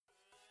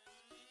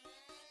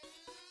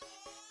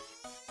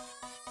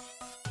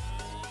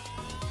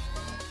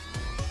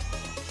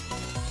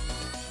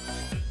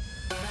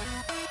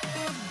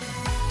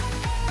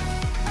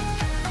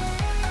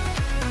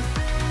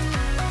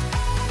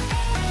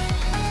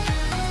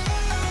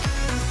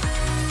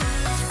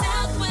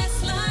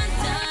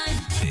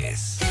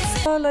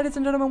Ladies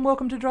and gentlemen,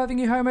 welcome to Driving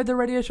You Home, the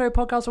radio show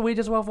podcast where we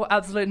just waffle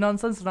absolute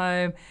nonsense.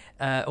 And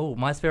I'm,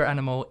 my spirit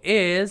animal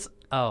is,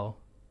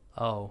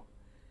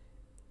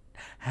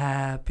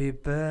 happy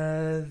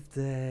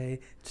birthday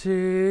to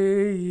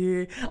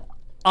you.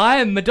 I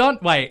am Madonna.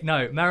 Wait,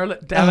 no, Marilyn.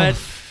 Damn it,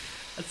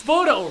 I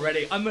spoiled it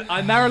already.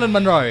 I'm Marilyn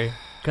Monroe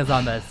because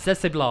I'm a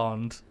sexy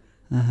blonde.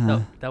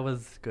 No, that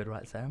was good,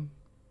 right, Sam?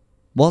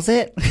 Was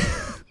it?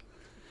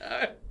 No,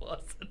 it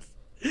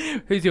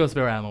wasn't. Who's your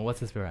spirit animal? What's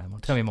the spirit animal?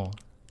 Tell me more.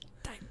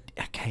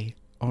 Okay,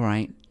 all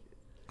right.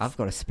 I've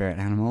got a spirit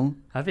animal.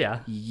 Have you?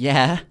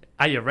 Yeah.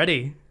 Are you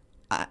ready?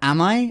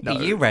 Am I? No.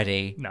 Are you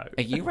ready? No.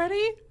 Are you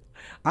ready?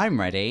 I'm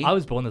ready. I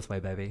was born this way,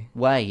 baby.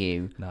 Were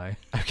you? No.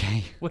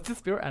 Okay. What's the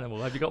spirit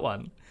animal? Have you got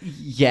one?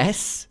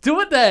 Yes. Do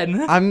it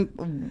then.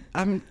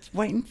 I'm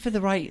waiting for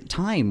the right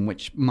time,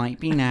 which might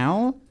be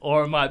now.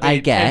 Or it might be I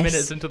 10 guess.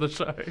 minutes into the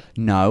show.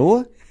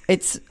 No,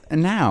 it's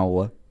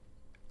now-ish.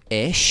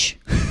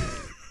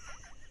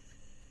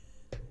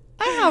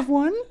 I have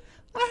one.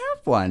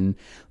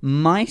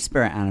 My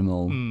spirit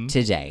animal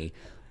today,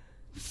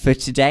 for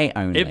today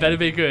only. It better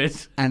be good.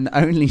 And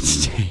only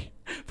today.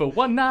 For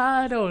one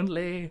night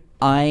only.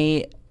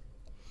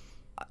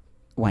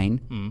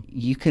 Wayne,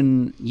 you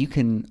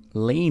can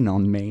lean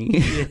on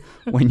me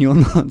when you're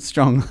not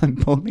strong. I'm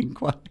pulling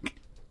quack.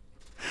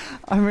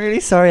 I'm really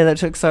sorry that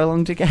took so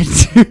long to get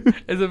to.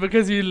 Is it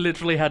because you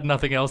literally had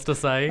nothing else to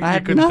say? I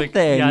had you couldn't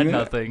nothing. You had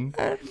nothing.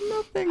 I had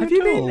nothing Have at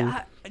you all.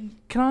 been...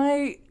 can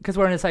I... Because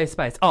we're in a safe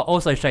space. Oh,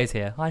 also Shay's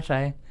here. Hi,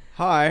 Shay.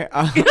 Hi.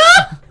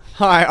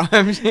 Hi.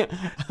 I'm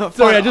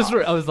Sorry,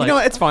 I was like... You know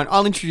what? It's fine.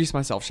 I'll introduce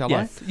myself, shall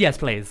I? Yes,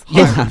 please.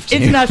 You have to.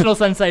 International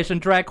sensation,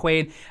 drag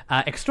queen,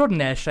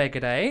 extraordinaire Shay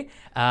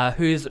G'day,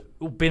 who's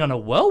been on a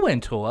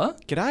whirlwind tour.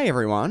 G'day,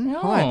 everyone. Oh.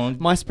 Hi.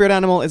 My spirit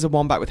animal is a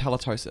wombat with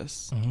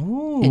halitosis.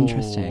 Ooh.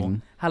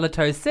 Interesting.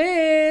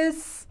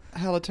 Halitosis.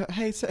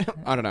 Hey,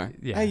 I don't know.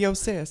 Yeah. Hey, yo,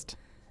 cyst.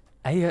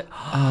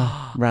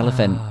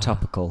 Relevant,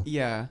 topical.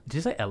 Yeah. Did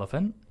you say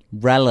elephant?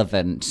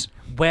 Relevant.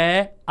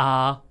 Where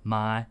are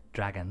my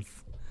dragons?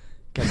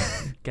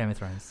 Game of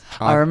Thrones.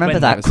 I remember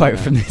I've that never quote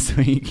seen from this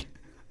week.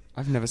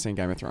 I've never seen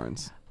Game of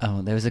Thrones.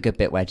 Oh, there was a good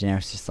bit where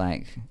Daenerys just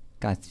like,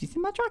 guys, did you see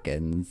my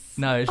dragons?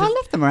 No, it's I just-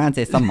 left them around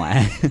here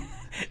somewhere.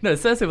 No,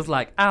 Cersei was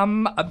like,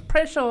 I'm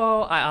pretty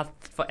sure I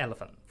asked for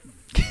elephants.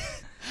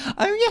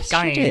 Oh, yes,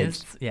 she did.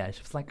 Guys. Yeah,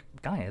 she was like,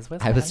 guys,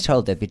 where's I my was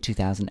told there'd be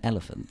 2,000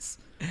 elephants.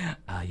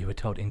 You were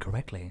told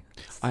incorrectly.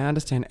 I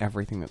understand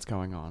everything that's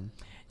going on.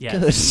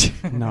 Yes.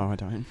 Good. No, I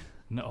don't.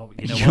 No,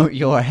 you know what?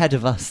 You're ahead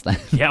of us then.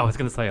 Yeah, I was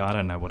going to say, I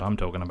don't know what I'm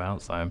talking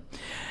about, so...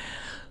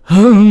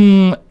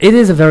 it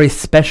is a very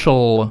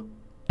special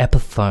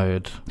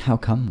episode How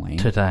come, Wayne?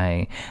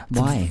 today. It's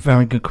Why? a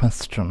very good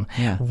question.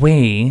 Yeah.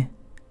 We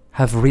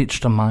have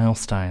reached a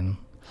milestone.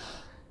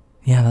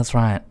 Yeah, that's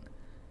right.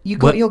 You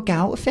got What- your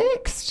gout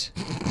fixed?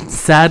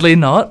 Sadly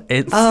not.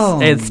 It's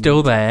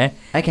still there.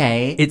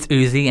 Okay. It's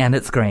oozy and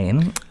it's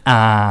green.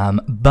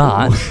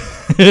 But...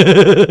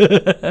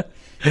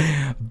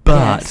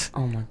 but... Yes.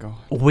 Oh, my God.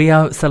 we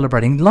are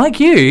celebrating, like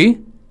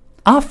you,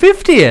 our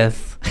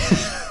 50th.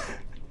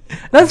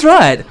 That's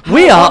right.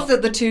 We I are. love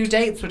that the two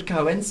dates would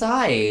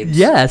coincide.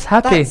 Yes,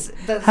 happy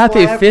That's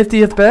happy why I-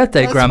 50th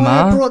birthday, That's Grandma.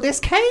 why I brought this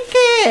cake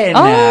in.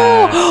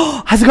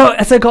 Oh, has it got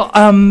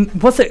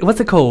what's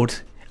it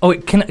called? Oh,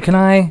 wait, can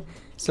I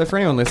So for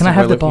anyone listening, I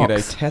have we're the looking at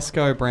a box?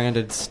 Tesco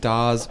branded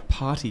Stars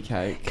party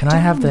cake. I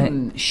have the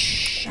Don't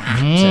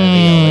shatter the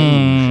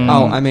illusion.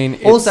 Oh, I mean,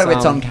 Also,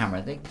 it's on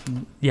camera.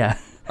 yeah.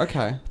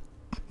 Okay.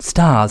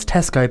 Stars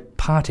Tesco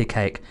party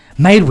cake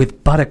made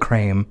with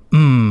buttercream.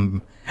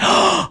 Mmm.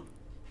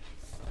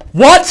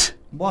 What?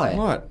 What?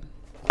 What?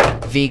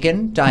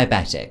 Vegan,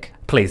 diabetic.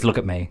 Please look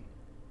at me.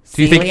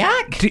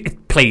 Celiac?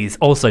 Please,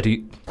 also do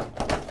you...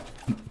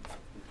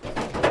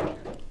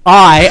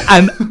 I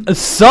am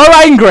so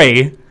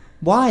angry.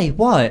 Why?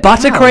 What?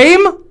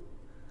 Buttercream?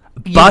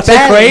 You barely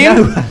Buttercream?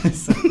 know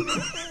us.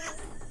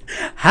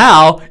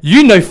 How?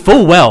 You know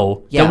full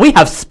well Yeah. that we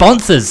have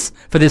sponsors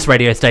for this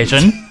radio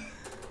station.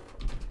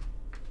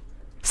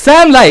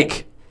 Sam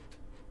Lake.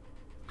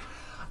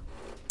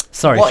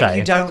 Sorry, What Shay.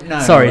 you don't know.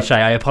 Sorry, Shay.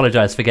 I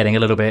apologise for getting a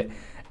little bit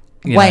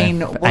Wayne,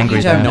 what angry.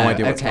 you don't there. know. No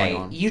idea what's okay,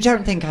 going on. you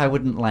don't think I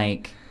wouldn't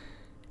like...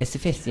 It's the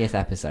 50th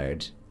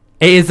episode.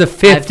 It is the I've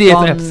 50th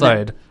gone-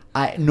 episode.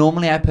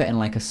 Normally I put in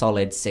like a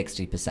solid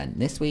 60%.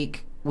 This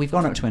week, we've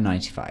gone up to a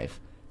 95.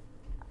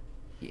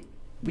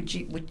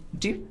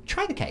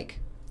 Try the cake.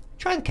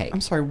 Try the cake.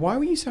 I'm sorry, why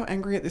were you so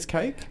angry at this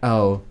cake?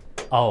 Oh,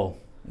 Oh.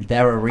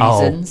 there are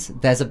reasons.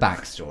 There's a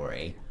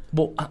backstory.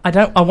 Well,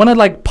 I want to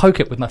like poke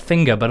it with my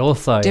finger, but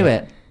also... Do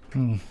it.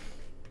 No,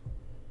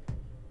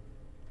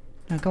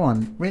 go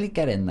on. Really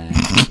get in there.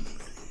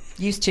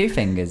 Use two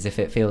fingers if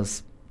it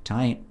feels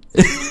tight.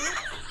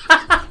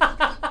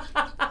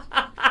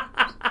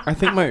 I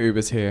think my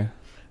Uber's here.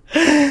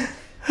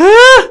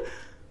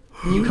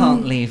 You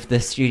can't leave. The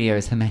studio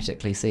is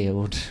hermetically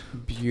sealed.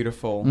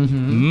 Beautiful.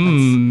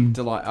 Mm.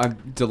 I'm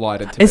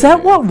delighted to Is be that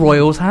here. what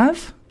royals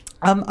have?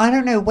 I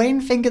don't know. Wayne,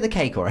 finger the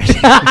cake already.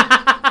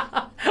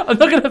 I'm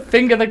not going to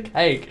finger the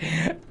cake.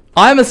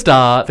 I'm a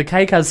star. The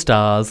cake has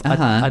stars.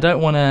 Uh-huh. I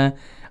don't want to.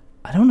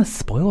 I don't want to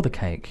spoil the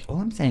cake. All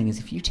I'm saying is,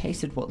 if you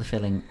tasted what the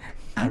filling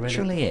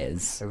actually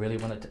is, I really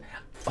want to.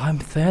 I'm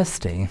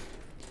thirsty.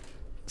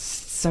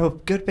 so a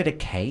good bit of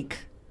cake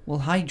will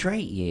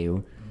hydrate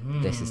you.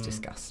 This is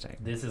disgusting.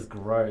 This is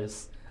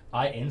gross.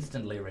 I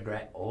instantly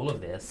regret all of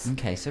this.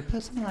 Okay, so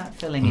put some of that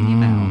filling in your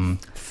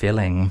mouth.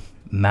 Filling,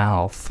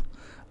 mouth,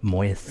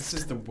 moist. This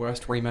is the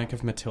worst remake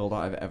of Matilda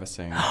I've ever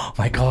seen. Oh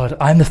my god,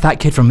 I'm the fat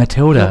kid from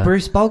Matilda. You're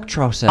Bruce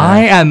Bogtrotter.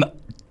 I am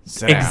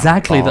Sit down,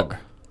 exactly Bog.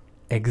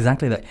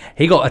 exactly that.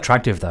 He got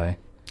attractive though.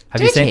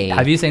 Have you Did seen? he?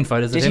 Have you seen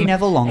photos Did of he him?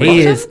 Neville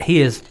Longbottom?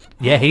 He is.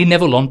 Yeah, he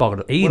Neville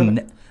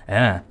Longbottom.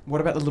 Yeah.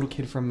 What about the little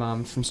kid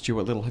from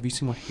Stuart Little? Have you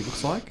seen what he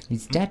looks like?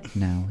 He's dead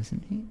now,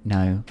 isn't he?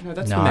 No. No,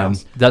 that's the No,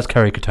 mouse. that's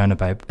Kerry Katona,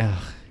 babe.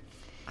 Ugh.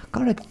 I've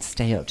got to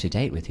stay up to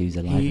date with who's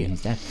alive and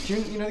who's dead. Do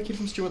you know the kid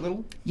from Stuart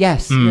Little?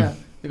 Yes. Mm. Yeah.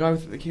 The guy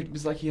with the kid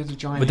was like he has a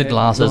giant With the head.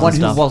 glasses The and one who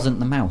stuff. wasn't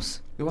the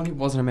mouse. The one who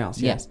wasn't a mouse.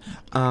 Yeah.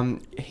 Yes.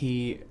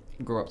 He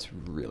grew up to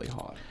really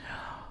hard.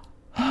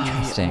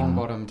 Interesting. Long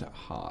bottomed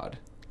hard.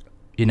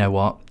 You know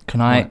what?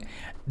 Can I? What?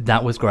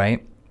 That was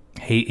great.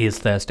 He is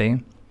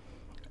thirsty.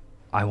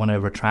 I want to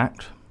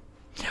retract.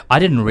 I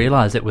didn't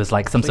realize it was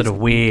like some sort Please. of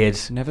weird.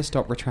 Never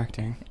stop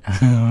retracting.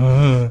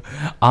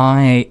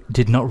 I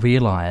did not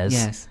realize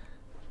Yes.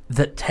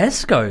 that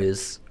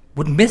Tesco's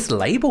would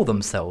mislabel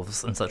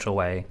themselves in such a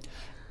way.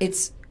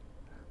 It's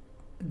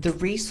the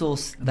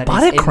resource that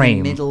is in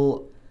Buttercream. the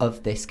middle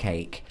of this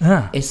cake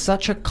Ah. is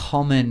such a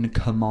common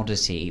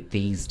commodity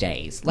these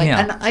days. Like, Yeah.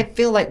 and I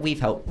feel like we've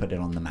helped put it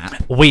on the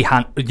map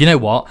You know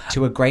what?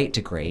 to a great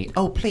degree.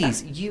 Oh,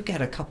 please, you get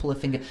a couple of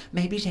fingers.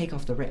 Maybe take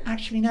off the ring.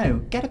 Actually,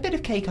 no. Get a bit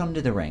of cake under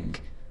the ring,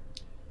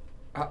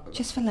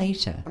 just for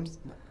later.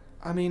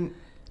 I mean,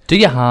 Do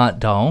your heart,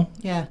 doll.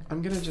 Yeah.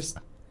 I'm gonna just.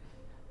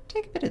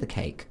 Take a bit of the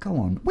cake. Go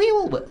on.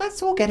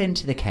 Let's all get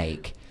into the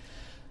cake.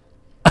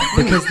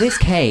 Because this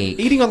cake...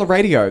 Eating on the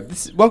radio.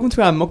 Welcome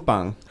to our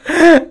mukbang.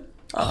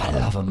 I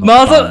love a mukbang.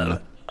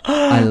 Mother-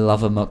 I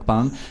love a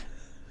mukbang.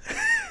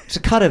 To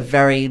cut a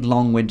very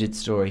long-winded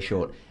story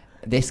short,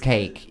 this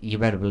cake, you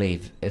better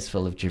believe, is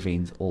full of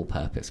Javine's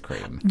all-purpose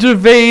cream.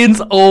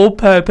 Javine's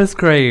all-purpose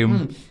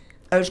cream.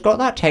 It's got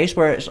that taste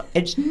where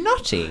it's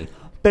nutty,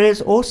 but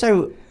it's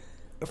also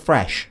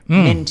fresh,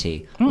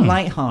 minty,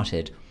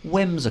 light-hearted,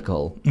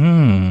 whimsical.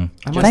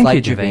 Thank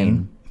like you,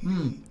 Javine.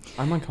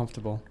 I'm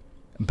uncomfortable.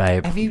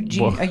 Babe.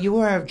 Are you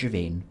aware of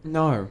Javine?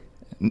 No.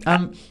 Do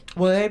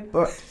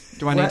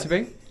I need to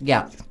be?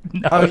 Yeah.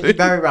 No. Oh, it's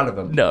very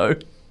relevant. No.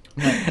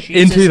 No,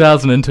 In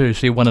 2002,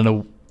 she won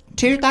an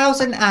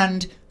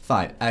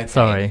 2005. Okay.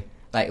 Sorry.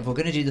 Like, if we're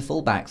going to do the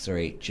full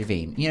backstory,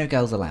 Javine, you know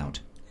Girls Aloud?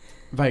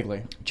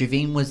 Vaguely.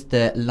 Javine was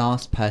the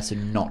last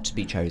person not to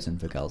be chosen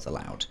for Girls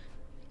Aloud.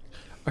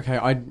 Okay,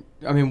 I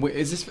mean,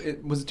 was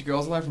it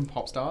Girls Aloud from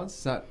Popstars?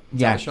 Is that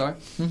Yeah. the show?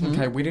 Mhm.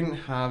 Okay,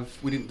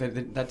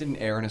 that didn't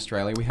air in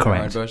Australia. We had our own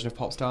Correct. version of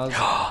Popstars.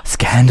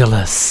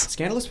 Scandalous.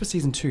 Scandalous was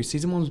season 2.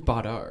 Season 1 was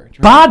Bardot. Do you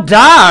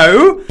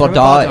remember? Bardot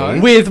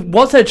Bardot. with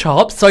what's her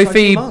chops?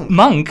 Sophie Monk.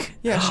 Monk.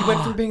 Yeah, she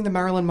went from being the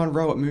Marilyn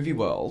Monroe at Movie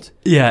World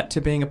Yeah.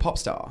 to being a pop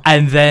star.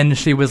 And then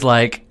she was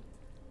like,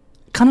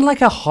 kind of like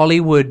a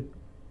Hollywood.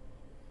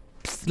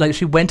 Like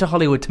she went to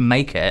Hollywood to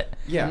make it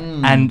Yeah.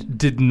 and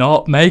did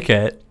not make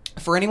it.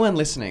 For anyone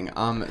listening,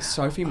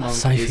 Sophie Monk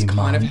Sophie is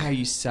kind of Monk. how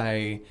you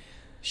say...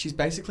 She's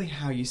basically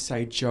how you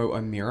say Joe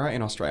O'Meara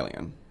in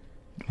Australian.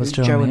 What's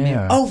Joe Joe and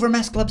O'Meara? Oh, from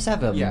S Club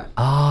 7. Yeah.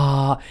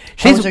 Ah,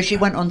 She's she's so she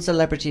went on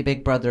Celebrity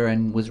Big Brother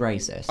and was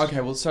racist. Okay,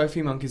 well,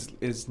 Sophie Monk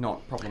is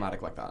not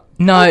problematic like that.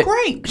 no. Oh,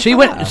 great. She Good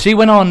went. for her. She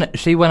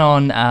went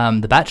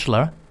on The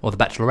Bachelor or The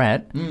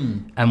Bachelorette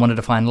and wanted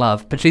to find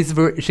love. But she's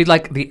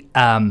like the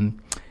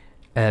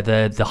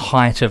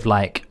height of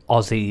like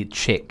Aussie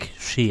chick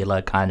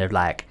Sheila kind of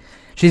like.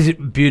 She's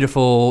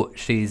beautiful.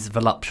 She's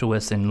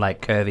voluptuous and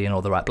like curvy in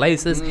all the right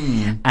places.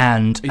 And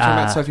Are you talking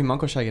about Sophie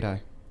Monk or Shaggy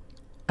Day?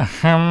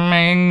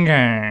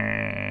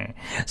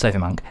 Sophie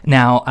Monk.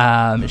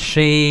 Now,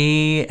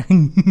 she.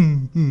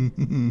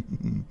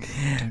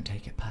 Don't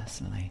take it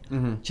personally.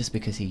 Mm-hmm. Just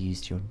because he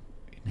used your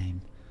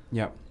name.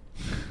 Yep.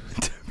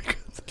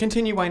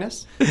 Continue,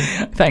 Waynus.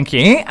 Thank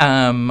you.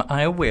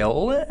 I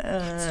will.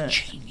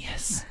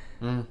 Genius.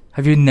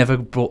 Have you never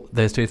brought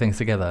those two things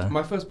together?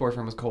 My first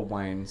boyfriend was called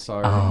Wayne,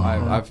 so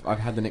Oh. I've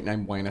had the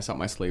nickname Waynus up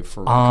my sleeve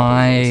for a couple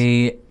of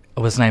years.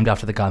 I was named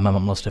after the guy my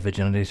mum lost her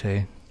virginity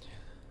to.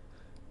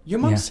 Your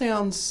mum Yeah.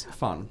 sounds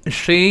fun.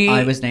 She.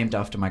 I was named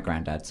after my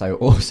granddad, so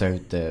also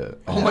the...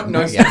 Oh my,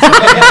 no, yeah.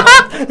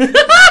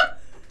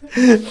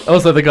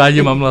 Also, the guy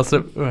your mum lost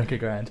at okay,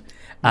 grand.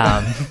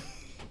 And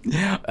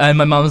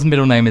my mum's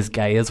middle name is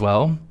Gay as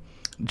well.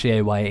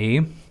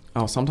 Gaye.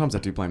 Oh, sometimes I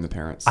do blame the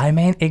parents. I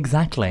mean,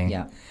 exactly.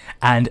 Yeah.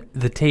 And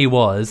the tea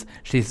was,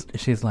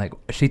 she's like,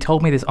 she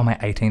told me this on my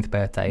 18th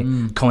birthday,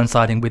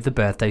 coinciding with the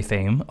birthday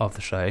theme of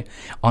the show.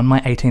 On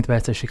my 18th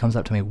birthday, she comes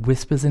up to me,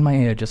 whispers in my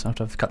ear just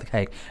after I've cut the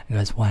cake, and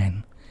goes,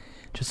 Wayne,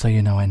 just so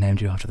you know, I named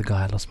you after the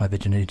guy I lost my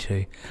virginity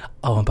to.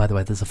 Oh, and by the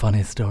way, there's a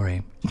funny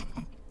story.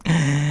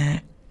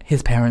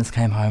 his parents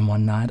came home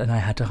one night and I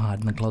had to hide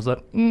in the closet.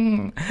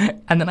 And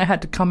then I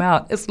had to come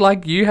out. It's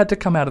like you had to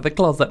come out of the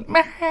closet.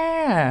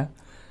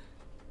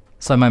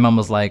 So my mum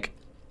was like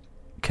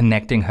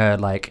connecting her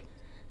like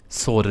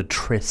sordid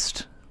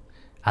tryst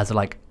as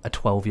like a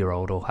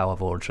 12-year-old or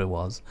however old she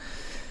was.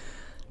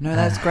 No,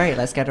 that's great.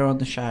 Let's get her on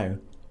the show.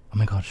 Oh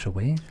my God, should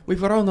we?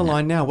 We've got her on the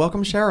line now.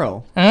 Welcome,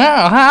 Cheryl. Oh,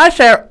 hi,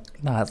 Cheryl.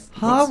 No, that's,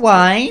 Hi,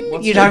 Wayne.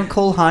 what's You the- don't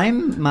call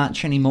home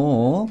much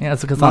anymore. yeah,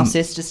 it's because My I'm...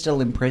 sister's still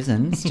in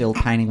prison, still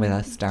painting with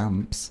her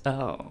stamps.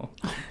 Oh.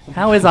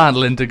 How is Aunt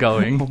Linda Oh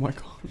going? my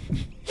god.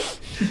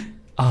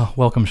 Oh,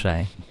 welcome,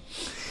 Shay.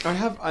 I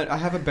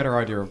have a better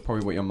idea of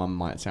probably what your mum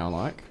might sound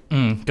like.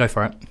 Go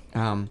for it.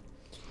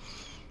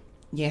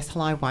 Yes,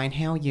 hello Wayne,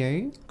 how are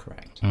you?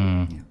 Correct.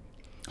 Mm. Yeah.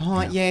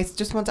 Oh Yeah. yes,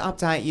 just want to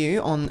update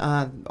you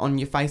on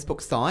your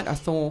Facebook site. I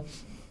saw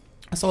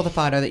the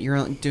photo that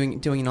you're doing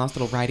a nice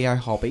little radio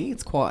hobby.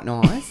 It's quite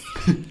nice.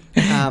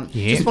 Yeah.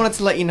 Just wanted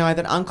to let you know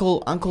that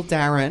Uncle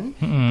Darren,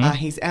 Mm-mm.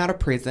 he's out of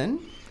prison.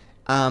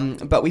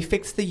 But we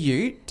fixed the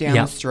ute down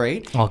Yep. the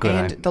street. Oh, good,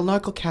 And eh? the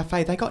local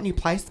cafe, they got new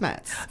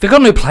placemats. They've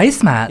got new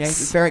placemats.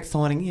 Yes, it's very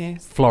exciting,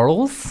 yes.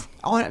 Florals?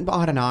 I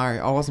don't know.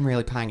 I wasn't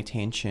really paying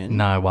attention.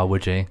 No, why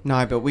would you?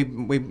 No, but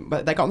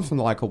but they got them from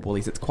the local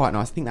Woolies. It's quite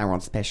nice. I think they were on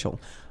special.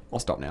 I'll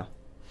stop now.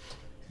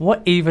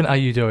 What even are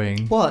you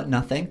doing? What?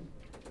 Nothing.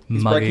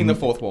 He's Mugging. breaking the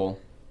fourth wall.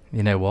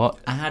 You know what?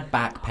 I had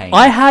back pain.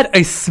 I had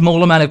a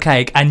small amount of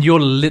cake and you're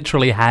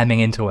literally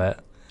hamming into it.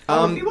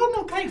 if you want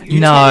more cake,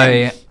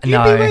 No,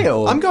 no. Be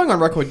real. I'm going on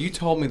record. You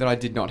told me that I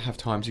did not have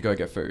time to go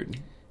get food,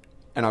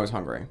 and I was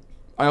hungry.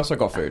 I also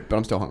got food, but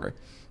I'm still hungry.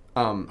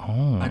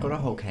 Oh. I got a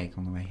whole cake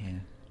on the way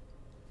here.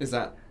 Is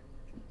that?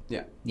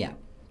 Yeah. Yeah.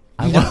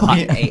 I No,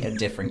 want- I ate a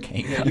different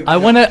cake. I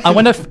want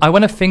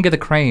to finger the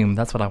cream.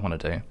 That's what I want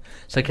to do.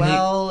 So can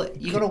Well,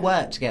 you got to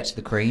work to get to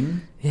the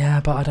cream, you? Yeah,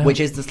 but I don't. which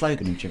is the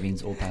slogan of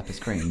Javine's all-purpose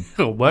cream.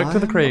 Work to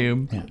the I'm-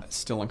 cream. Yeah.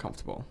 Still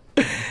uncomfortable.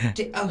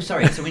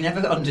 Sorry. So we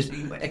never got on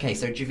to. Okay,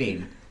 so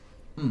Javine,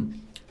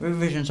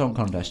 Eurovision Song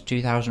Contest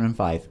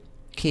 2005,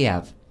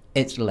 Kiev.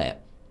 It's lit,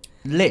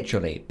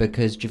 literally,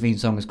 because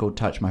Javine's song is called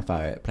 "Touch My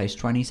Fire." It plays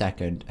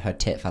 22nd. Her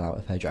tit fell out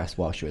of her dress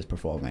while she was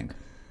performing.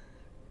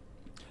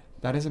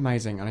 That is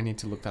amazing, and I need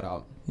to look that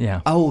up.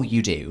 Yeah. Oh,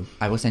 you do.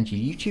 I will send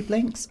you YouTube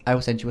links. I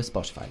will send you a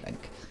Spotify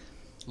link.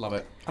 Love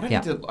it. I don't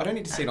Yeah.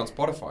 need to see it on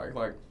Spotify.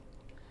 Like,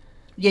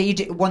 Yeah, you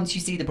do. Once you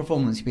see the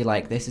performance, you'll be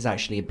like, "This is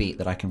actually a beat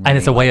that I can." And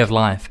it's a really way like." of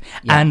life.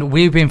 Yeah. And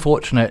we've been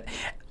fortunate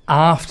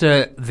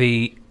after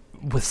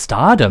with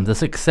stardom, the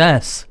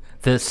success,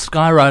 the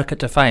skyrocket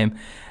to fame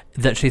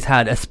that she's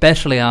had,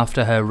 especially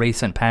after her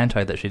recent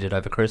panto that she did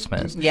over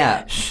Christmas.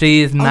 Yeah.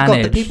 She's Oh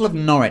managed. god, the people of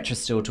Norwich are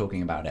still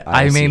talking about it.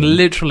 I mean, assume.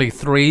 literally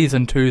 3s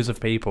and 2s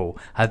of people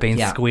have been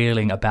Yeah.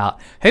 squealing about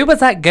who was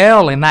that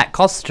girl in that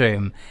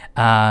costume.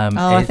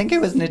 I think it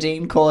was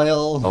Nadine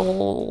Coyle.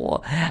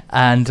 Oh.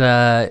 And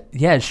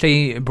yeah,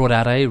 she brought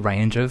out a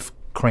range of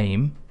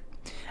cream.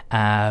 It's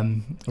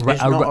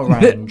not a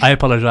range. I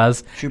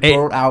apologise. She It-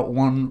 brought out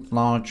one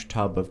large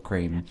tub of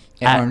cream.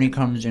 It Uh, only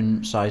comes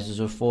in sizes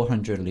of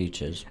 400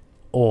 litres.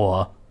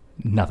 or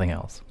nothing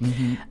else.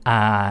 Mm-hmm.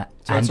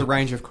 so it's a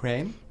range of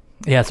cream.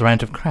 Yeah, it's a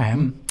range of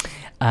cream.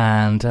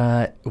 And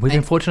we've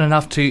been fortunate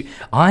enough to...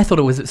 I thought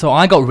it was... So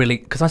I got really...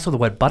 Because I saw the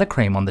word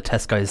buttercream on the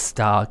Tesco's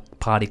Star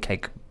Party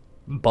Cake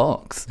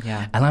box.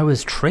 Yeah. And I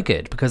was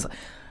triggered because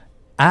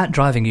at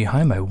Driving You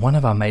Homo, one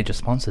of our major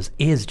sponsors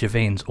is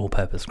Javine's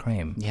All-Purpose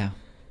Cream. Yeah.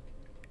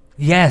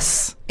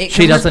 Yes. It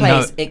She can doesn't know...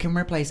 replace, It can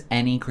replace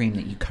any cream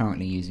that you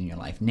currently use in your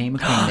life. Name a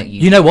cream that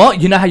you... You know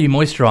what? You know how you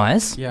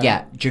moisturize?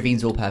 Yeah,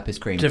 Javine's all-purpose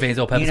cream. Javine's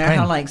all-purpose You know cream.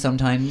 how, like,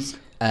 sometimes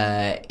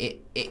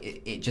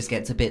it just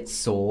gets a bit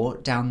sore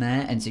down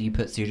there, and so you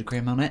put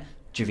Sudocrem on it?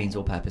 Javine's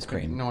all-purpose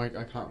cream. No, I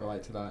can't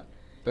relate to that.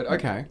 But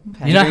okay.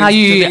 You know how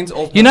Javine's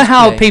all-purpose you know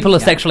how cream. people are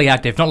Yeah. sexually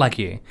active, not like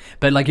you,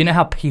 but like you know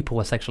how people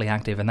are sexually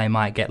active and they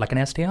might get like an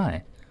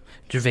STI.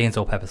 Javine's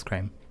all-purpose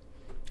cream.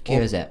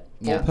 Cures it.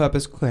 Yeah.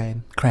 All-purpose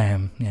cream.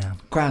 Cream, yeah.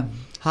 Creme.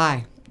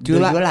 Hi. Do you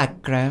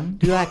like creme?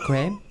 Do you like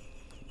cream?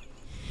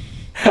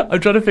 I'm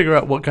trying to figure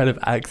out what kind of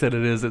accent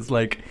it is. It's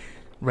like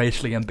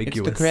racially It's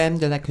ambiguous. the creme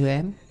de la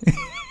creme.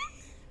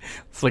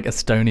 It's like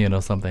Estonian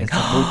or something. It's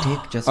a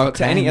boutique just Oh, for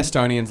to any creme.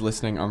 Estonians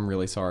listening, I'm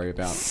really sorry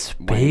about.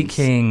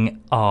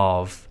 Speaking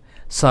of,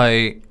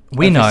 so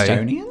we Of know.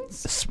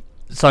 Estonians?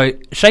 So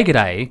Shay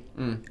G'day.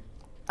 Mm.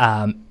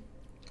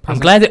 I'm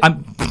glad that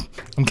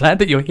I'm glad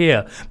that you're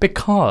here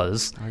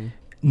because Are you?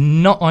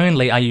 not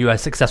only are you a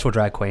successful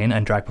drag queen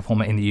and drag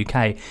performer in the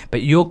UK,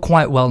 but you're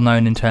quite well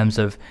known in terms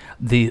of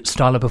the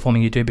style of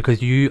performing you do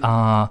because you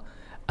are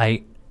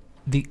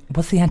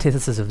what's the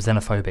antithesis of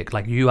xenophobic?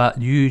 Like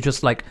you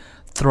just like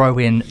throw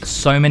in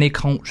so many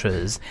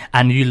cultures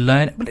and you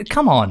learn.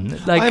 Come on,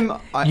 like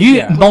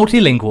yeah.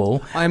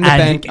 multilingual.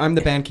 I'm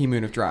the Ban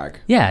Ki-moon of drag.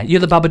 Yeah, you're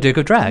the Babadook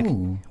of drag.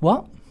 Ooh.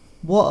 What?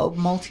 What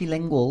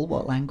multilingual?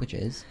 What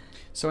languages?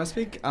 So I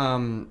speak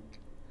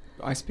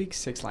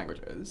 6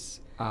 languages,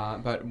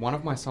 but one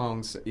of my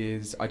songs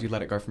is I do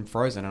Let It Go from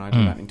Frozen, and I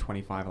do that in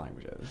 25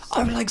 languages.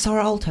 Oh, like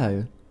Sarah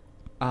Alto.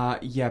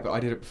 Yeah, but I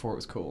did it before it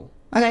was cool.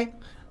 Okay.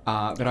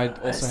 But I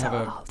also have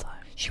a...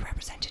 She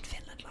represented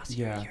Finland last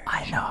Yeah. year.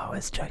 I know, I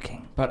was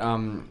joking. But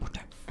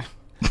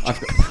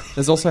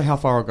there's also How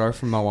Far I'll Go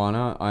from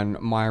Moana, and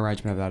my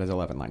arrangement of that is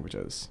 11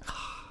 languages.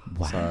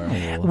 Wow.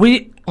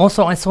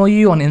 So, I saw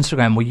you on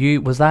Instagram.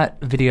 Was that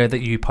video that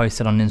you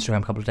posted on Instagram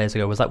a couple of days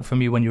ago? Was that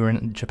from you when you were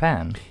in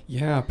Japan?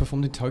 yeah, I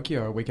performed in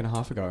Tokyo a week and a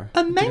half ago.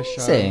 Did a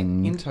show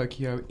Amazing. in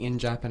Tokyo in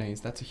Japanese.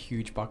 That's a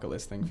huge bucket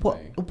list thing for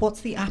me.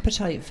 What's the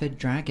appetite for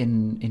drag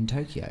in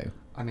Tokyo?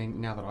 I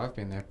mean, now that I've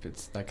been there,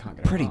 they can't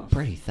get enough.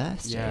 Pretty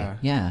thirsty.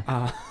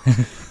 Yeah.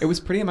 It was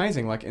pretty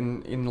amazing. Like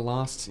in the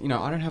last, I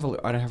don't have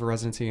a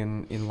residency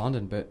in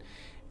London, but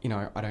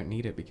I don't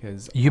need it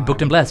because You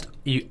booked and blessed.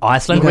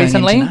 Iceland You're going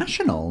recently?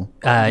 international.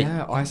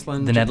 yeah,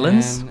 Iceland, the Japan.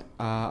 Netherlands?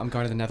 I'm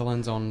going to the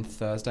Netherlands on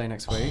Thursday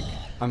next week.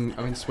 I'm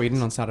in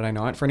Sweden on Saturday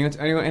night. For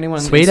anyone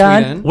in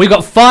Sweden? Sweden, We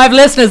got 5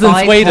 listeners in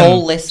 5 Sweden.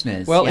 whole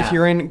listeners. well, yeah. if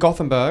you're in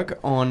Gothenburg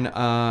on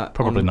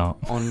Probably not.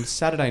 on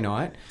Saturday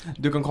night,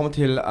 du kan komma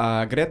till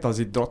Gretas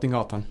i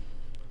Drottninggatan.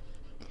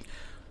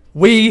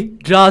 We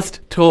just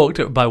talked,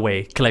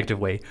 collective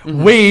we.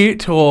 Mm-hmm. We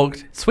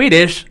talked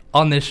Swedish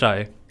on this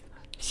show.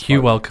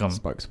 You're welcome.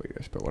 Spoke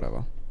Swedish, but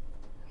whatever.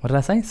 What did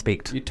I say?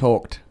 Speaked. You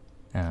talked.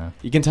 Uh.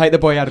 You can take the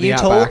boy out of You the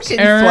outback. talked in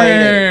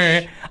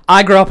Swedish.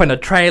 I grew up in a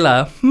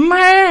trailer.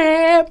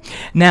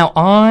 Now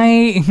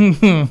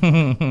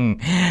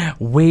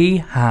we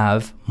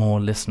have more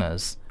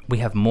listeners. We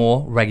have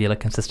more regular,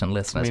 consistent I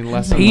listeners. mean,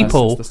 less and less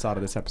since the start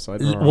of this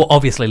episode. Well,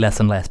 obviously less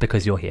and less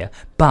because you're here.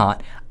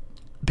 But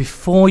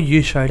before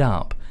you showed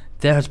up,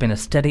 there has been a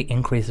steady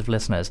increase of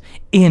listeners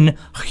in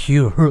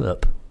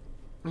Europe.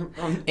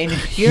 In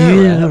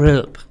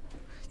Europe.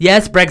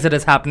 Yes, Brexit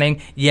is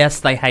happening. Yes,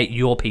 they hate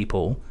your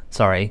people.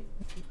 Sorry,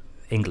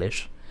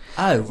 English.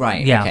 Oh,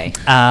 right. Yeah. Okay.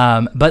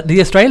 But the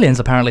Australians,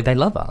 apparently, they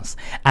love us.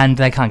 And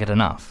they can't get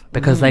enough.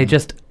 Because they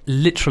just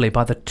literally,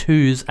 by the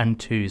twos and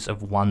twos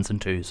of ones and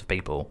twos of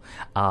people,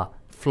 are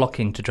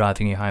flocking to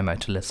Driving You Homo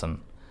to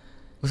listen.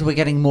 So we're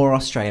getting more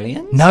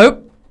Australians?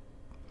 Nope.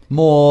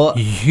 More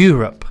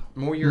Europe.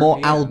 more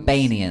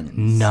Albanians?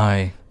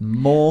 No.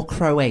 More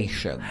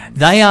Croatians?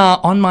 They are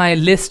on my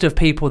list of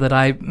people that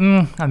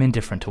I'm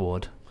indifferent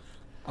toward.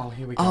 Oh,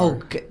 here we go.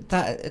 Oh,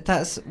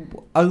 that's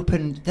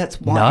open.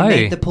 That's why No.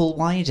 made the pool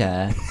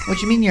wider. What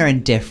do you mean you're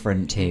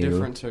indifferent to?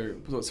 Different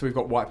too. So we've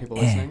got white people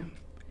listening.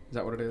 Is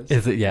that what it is?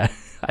 Is it? Yeah.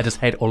 I just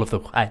hate all of the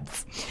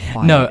whites.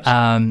 White. No,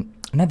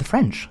 the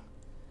French.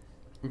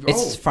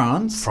 It's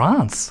France.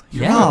 France.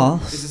 Yeah.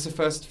 France. Is this a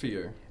first for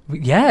you?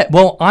 Yeah.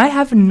 Well, I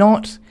have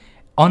not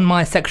on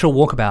my sexual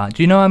walkabout.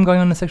 Do you know I'm going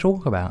on a sexual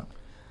walkabout?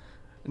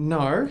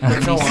 No. How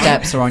many Go on.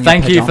 steps are on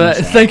Thank your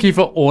pedometer? thank you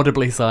for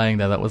audibly saying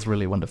that. That was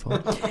really wonderful.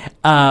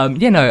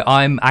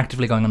 I'm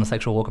actively going on a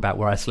sexual walkabout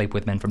where I sleep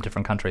with men from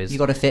different countries. You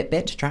got a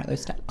Fitbit to track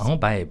those steps? Oh,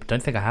 babe,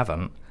 don't think I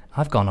haven't.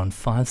 I've gone on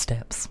 5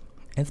 steps.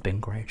 It's been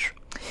great.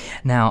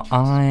 Now,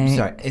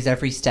 Sorry, is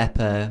every step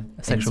a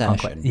Sexual insertion?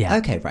 conquest, yeah.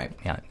 Okay, right.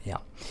 Yeah.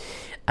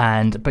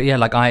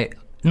 But I,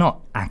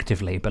 not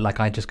actively, but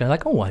I just go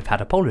oh, I've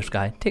had a Polish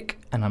guy, tick.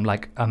 And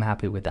I'm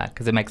happy with that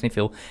because it makes me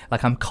feel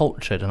like I'm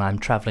cultured and I'm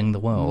traveling the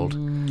world.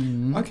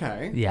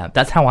 Okay. Yeah,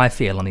 that's how I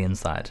feel on the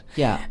inside.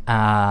 Yeah.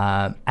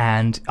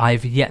 And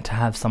I've yet to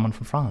have someone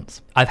from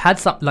France. I've had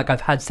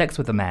I've had sex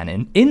with a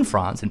man in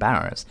France, in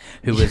Paris,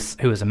 who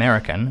was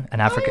American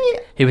and African.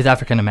 He was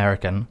African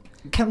American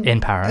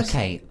in Paris.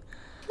 Okay,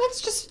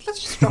 let's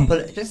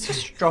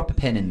just drop a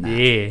pin in that.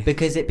 Yeah.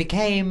 Because it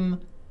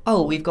became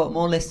we've got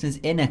more listeners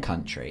in a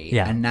country,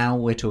 Yeah. and now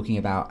we're talking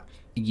about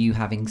you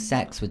having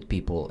sex with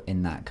people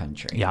in that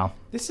country. Yeah.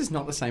 This is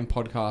not the same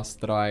podcast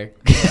that I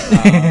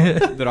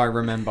that I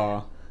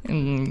remember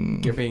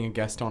being a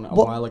guest on a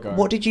while ago.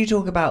 What did you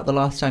talk about the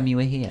last time you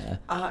were here?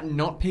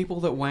 Not people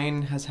that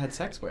Wayne has had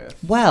sex with.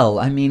 Well,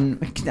 I mean,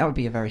 that would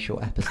be a very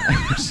short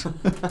episode.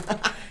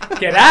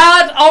 Get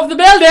out of the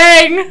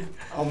building!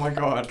 Oh my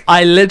god.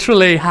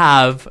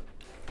 I've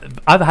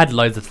had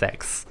loads of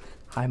sex.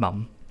 Hi,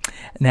 Mum.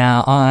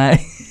 Now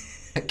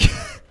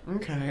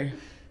Okay.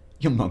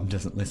 Your mum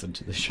doesn't listen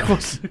to the show.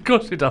 Of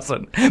course she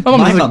doesn't.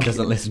 My mum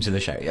doesn't listen to the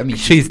show. I mean,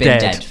 She's been dead.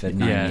 dead for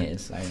 9 Yeah.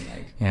 years. So,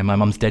 Yeah, my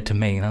mum's dead to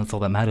me. That's all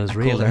that matters, I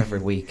really. call her every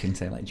week and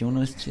say, do you want to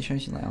listen to the show?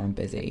 She's like, I'm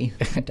busy.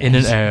 In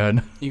an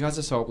urn. You guys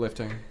are so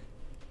uplifting.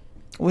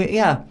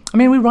 Yeah. I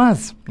mean, we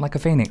rise like a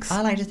phoenix.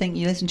 I like to think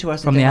you listen to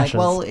us From and the go ashes.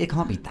 well, it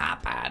can't be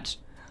that bad.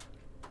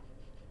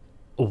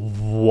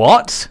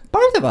 What?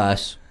 Both of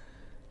us.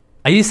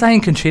 Are you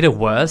saying Conchita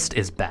Wurst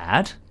is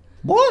bad?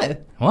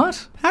 What?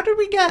 What? How did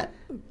we get...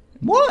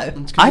 What?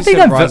 It's 'cause I you think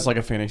said I'm rise like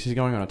a phoenix. He's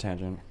going on a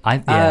tangent.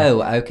 Yeah.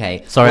 Oh,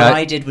 okay. Sorry, What I-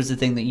 I did was the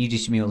thing that you do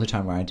to me all the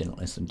time where I didn't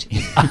listen to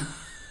you.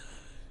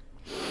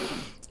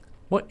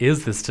 What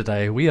is this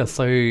today? We are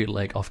so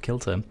off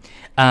kilter.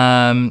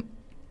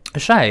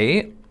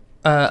 Shay,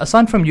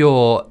 aside from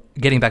your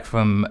getting back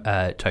from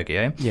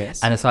Tokyo,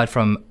 Yes. and aside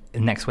from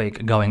next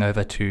week going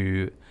over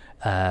to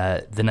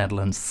the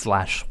Netherlands /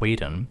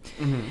 Sweden,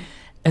 Mm-hmm.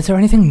 is there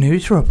anything new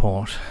to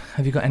report?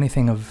 Have you got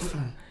anything of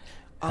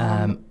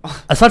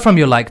Aside from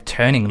your like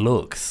turning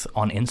looks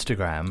on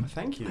Instagram.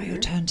 Thank you. Oh, you're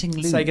turning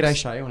loose. Say G'day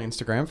Shay on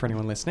Instagram for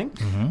anyone listening.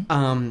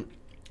 Mm-hmm.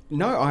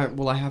 No,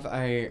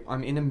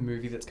 I'm in a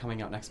movie that's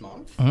coming out next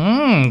month.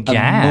 Gag.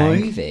 A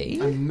movie?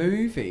 A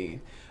movie.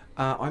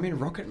 I'm in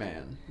Rocket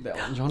Man, the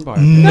Elton John biopic.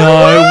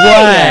 No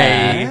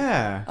way.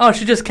 Yeah. Oh,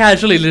 she just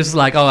casually just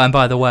like, oh, and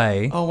by the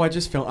way. Oh, I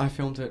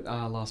filmed it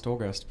last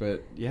August,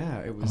 but yeah,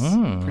 it was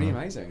pretty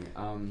amazing.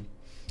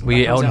 Were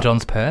you that comes Elton out-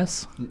 John's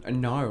purse?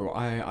 No,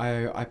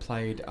 I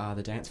played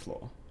the dance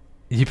floor.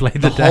 You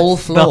played The whole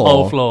The floor?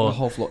 whole The floor.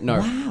 whole floor. No,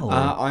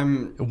 Wow.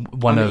 I'm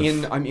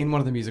in one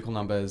of the musical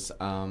numbers.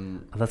 That's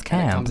and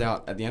camp. it comes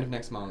out at the end of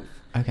next month,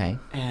 Okay.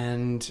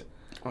 and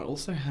I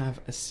also have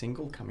a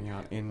single coming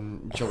out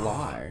in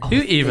July. Who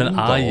even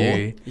are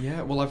you?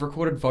 Yeah, well, I've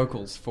recorded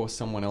vocals for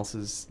someone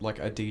else's, like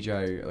a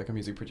DJ, like a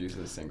music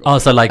producer's single. Oh,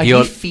 so like Are you're.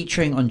 you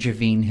featuring on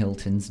Javine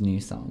Hilton's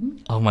new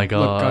song? Oh my Look,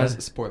 god.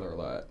 guys, spoiler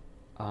alert.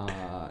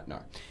 No.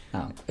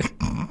 Oh.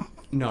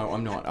 No,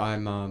 I'm not.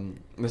 I'm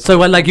So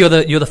like you're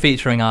the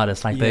featuring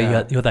artist, like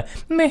Yeah. you're the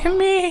me.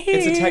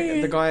 It's a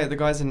tech. The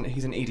guy's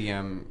he's an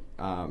EDM.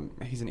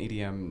 He's an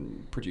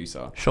EDM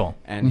producer. Sure.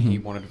 And he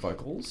wanted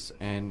vocals,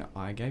 and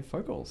I gave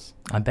vocals.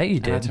 I bet you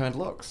And I did. turned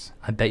looks.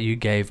 I bet you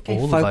gave Okay,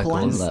 all the vocal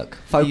and vocals. look.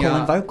 Vocal Yeah.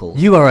 and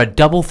vocals. You are a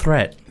double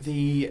threat.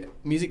 The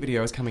music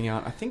video is coming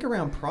out, I think,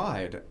 around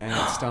Pride, and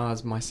it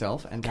stars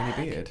myself and Danny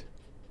Beard.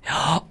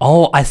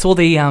 Oh, I saw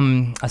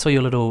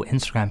your little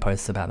Instagram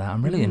posts about that.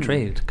 I'm really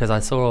intrigued because I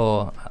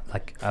saw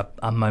like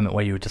a moment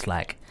where you were just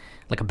like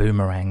a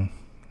boomerang.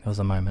 There was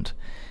a moment.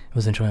 It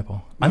was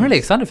enjoyable. I'm really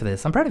excited for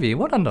this. I'm proud of you.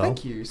 Well done, doll.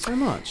 Thank you so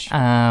much.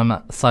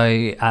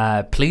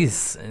 So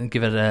please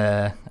give it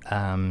a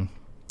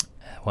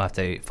we'll have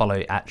to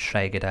follow at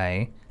Shay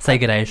G'day. Say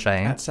G'day,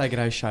 Shay. At Say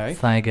G'day Shay.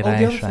 Say G'day,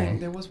 the other Shay. thing,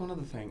 there was one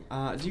other thing.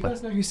 Do you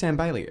guys know who Sam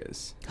Bailey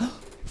is?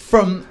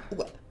 From...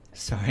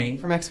 Sorry.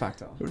 From X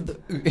Factor.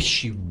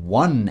 She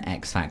won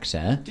X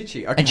Factor. Did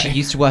she? Okay. And she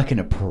used to work in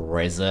a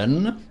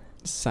prison.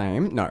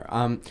 Same.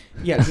 No.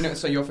 Yeah, you know,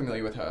 so you're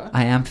familiar with her?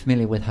 I am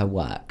familiar with her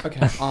work.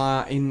 Okay.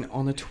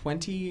 On the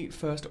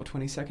 21st or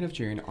 22nd of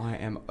June, I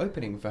am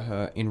opening for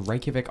her in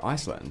Reykjavik,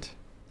 Iceland.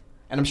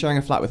 And I'm sharing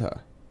a flat with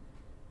her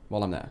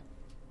while I'm there.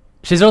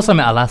 She's also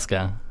met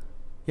Alaska.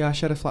 Yeah, I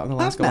shared a flat with I've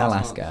Alaska. met last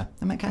Alaska. month.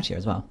 I met Katia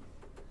as well.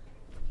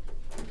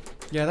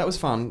 Yeah, that was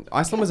fun.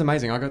 Iceland was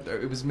amazing.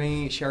 It was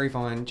me, Sherry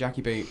Vine,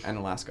 Jackie Beat, and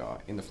Alaska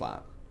in the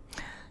flat.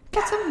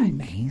 That's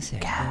amazing.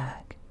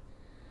 Gag.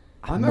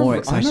 I'm more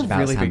excited I'm a about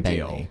really Sam big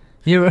Bailey.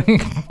 You're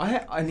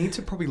I need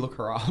to probably look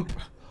her up.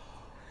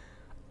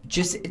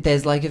 Just,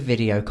 there's like a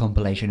video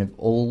compilation of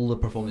all the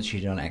performances she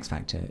did on X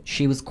Factor.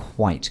 She was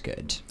quite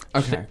good.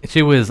 Okay.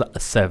 She was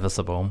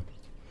serviceable.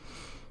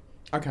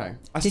 Okay.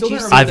 I Did still you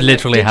don't see I've remember the-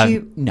 literally did had-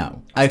 you-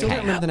 No. I still don't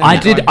Okay. remember the name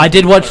of the guy I who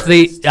did watch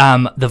first.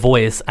 the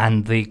Voice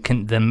and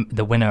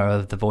the winner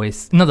of the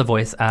Voice, not the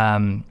Voice,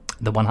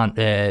 the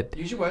 100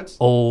 Use your words.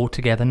 all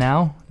together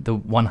now, the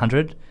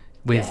 100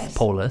 with Yes.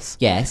 Paulus.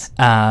 Yes.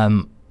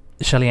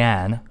 Shelly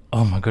Ann,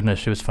 oh my goodness,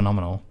 she was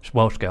phenomenal.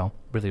 Welsh girl,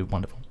 really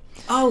wonderful.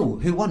 Oh,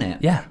 who won it?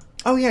 Yeah,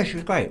 Oh, yeah, she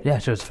was great. yeah,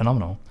 she was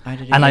phenomenal. I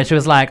did And like agree. she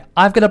was like,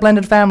 I've got a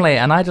blended family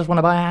and I just want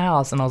to buy a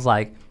house, and I was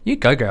like, you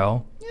go,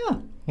 girl. Yeah.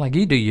 Like,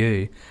 you do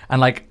you. And,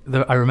 like,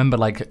 I remember,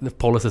 like,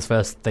 Paulus's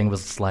first thing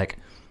was, like,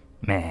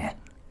 meh.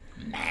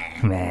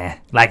 Meh.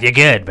 Like, you're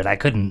good, but I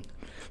couldn't.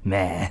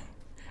 Meh.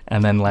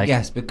 And then, like,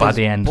 Yes, by because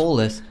the end...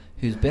 Paulus,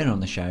 who's been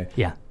on the show,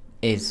 Yeah.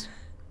 is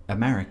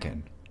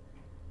American.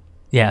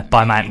 Yeah,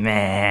 by my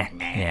meh.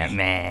 Yeah,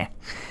 meh.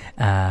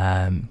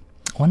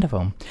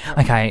 Wonderful.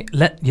 Okay,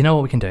 you know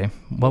what we can do?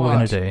 What we're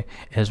going to do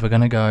is we're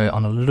going to go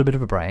on a little bit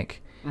of a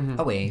break,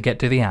 Are we? get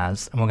to the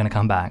ads, and we're going to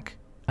come back,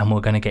 and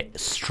we're going to get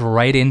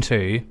straight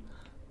into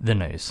the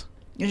news.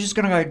 You're just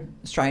going to go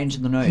straight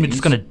into the news. We're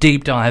just going to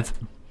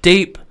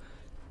deep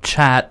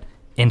chat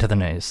into the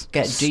news.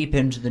 Get deep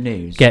into the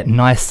news. Get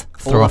nice,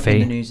 All up in the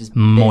frothy, news is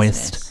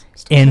moist,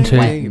 business. into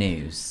Wet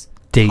news.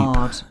 deep,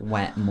 Hard,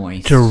 wet,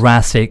 moist.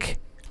 Jurassic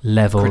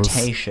levels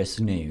Cretaceous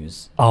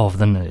news. of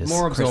the news.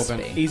 More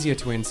absorbent, Crispy. easier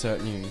to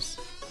insert news.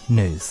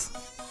 News.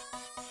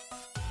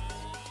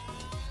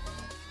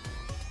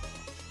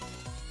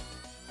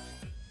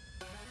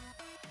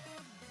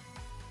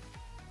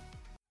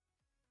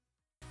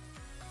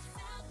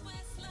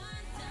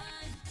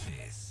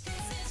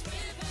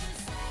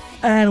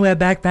 And we're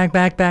back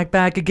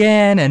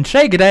again. And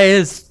Shay G'day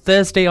is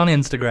thirsty on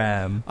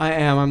Instagram. I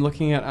am. I'm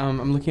looking at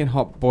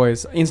Hot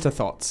Boys Insta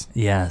thoughts.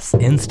 Yes,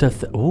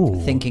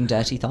 Ooh. Thinking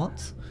dirty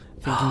thoughts?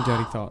 Thinking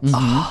dirty thoughts.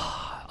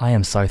 I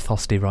am so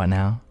thirsty right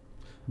now.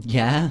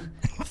 Yeah?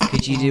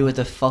 Could you do with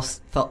the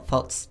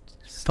thoughts?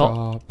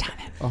 Stop.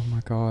 Oh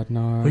my god,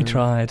 no. We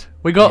tried.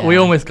 We Yeah.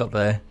 almost got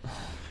there.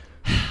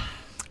 Yeah,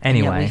 we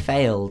Anyway,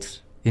 failed.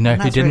 you know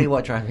And who that's really didn't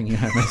what Driving You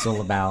Home is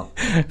all about.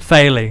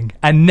 failing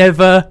and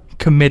never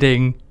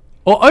committing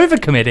or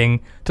overcommitting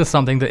to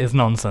something that is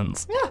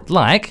nonsense. Yeah.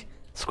 Like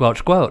Squelch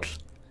Squelch.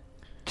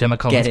 Gemma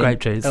Collins Getting- grape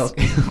juice. Oh.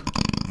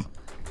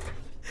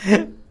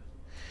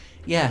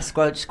 Yeah,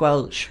 squelch,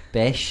 squelch,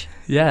 bish.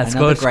 Yeah, Another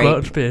squelch,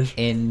 squelch, grape bitch.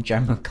 in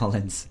Gemma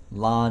Collins'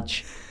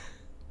 large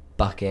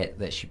bucket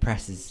that she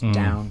presses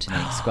down to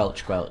make squelch,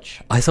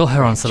 squelch. I saw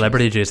her on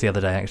Celebrity Juice the other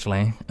day,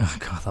 actually. Oh,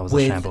 God, that was a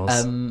With,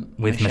 shambles.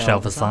 With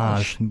Michelle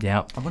Visage.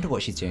 Yep. I wonder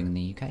what she's doing in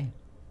the UK.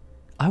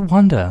 I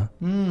wonder.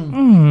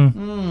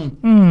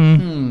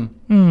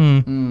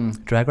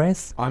 Drag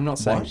Race? I'm not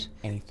saying What?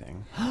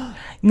 anything.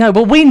 No,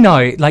 but we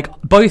know, like,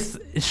 both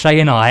Shay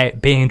and I,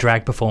 being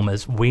drag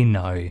performers, we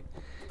know.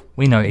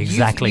 We know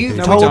exactly you've who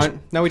No, to we told-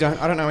 don't. No, we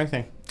don't. I don't know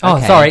anything. Oh,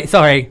 Okay.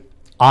 sorry.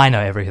 I know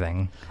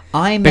everything.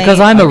 I may, Because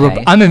I'm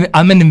okay.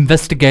 I'm an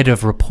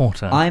investigative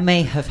reporter. I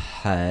may have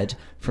heard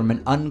from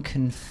an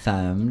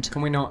unconfirmed.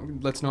 Can we not?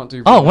 Let's not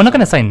do. Oh, we're not going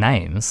to say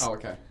names. Oh,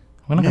 okay.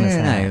 We're not No, going to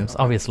no, say no. names,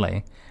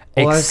 obviously.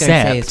 All I was going to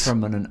say is Except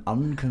from an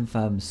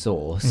unconfirmed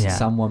source, Yeah.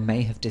 someone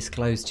may have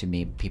disclosed to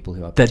me people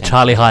who are that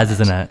Charlie potentially Hydes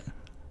is in it.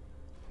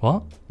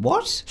 What?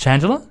 What?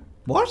 Shangela?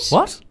 What?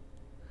 What?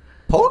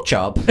 Pork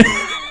chop?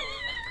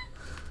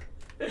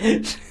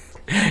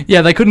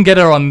 Yeah, they couldn't get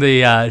her on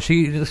the.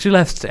 She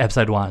left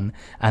episode 1,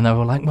 and they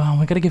were like, "Well,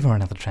 we're gonna give her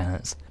another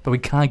chance, but we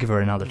can't give her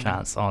another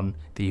chance on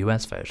the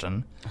US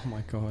version. Oh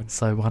my god.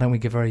 So why don't we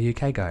give her a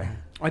UK go?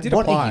 I did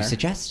What apply. are you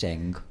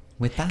suggesting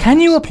with that?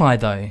 Can you apply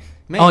though?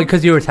 Maybe. Oh,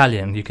 because you're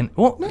Italian, you can.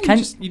 What No, can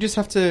you just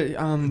have to.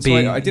 So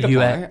be I did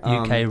apply.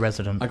 UK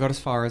resident? I got as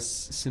far as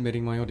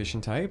submitting my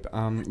audition tape.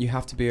 You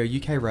have to be a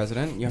UK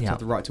resident. You have Yeah. to have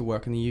the right to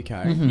work in the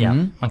UK.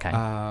 Yeah.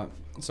 Okay.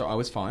 So I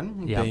was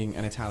fine Yeah. being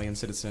an Italian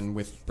citizen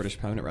with British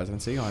permanent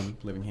residency. I'm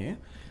living here,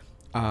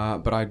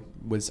 but I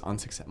was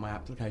unsuccessful. My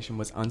application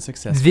was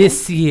unsuccessful.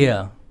 This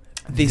year.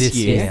 This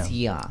year. Yes,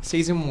 yeah.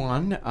 Season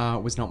 1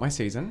 was not my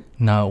season.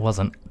 No, it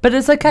wasn't. But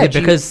it's okay Would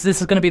you- because this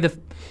is going to be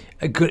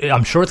a good.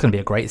 I'm sure it's going to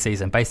be a great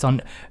season based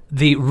on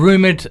the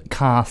rumored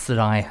cast that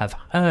I have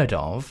heard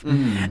of.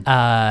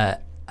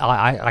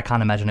 I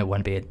can't imagine it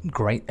won't be a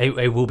great.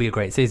 It will be a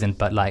great season,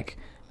 but like,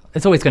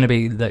 it's always going to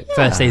be the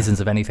first seasons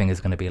of anything is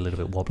going to be a little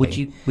bit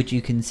wobbly. Would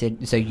you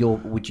consider? So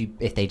would you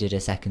if they did a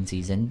second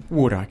season?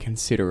 Would I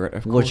consider it?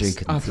 Of Would course. you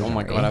Oh, consider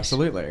my god, it?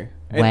 absolutely.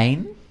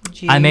 Wayne?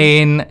 Would you- I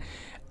mean,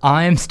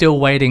 I'm still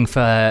waiting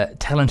for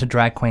talented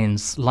drag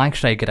queens like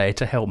Shay G'day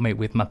to help me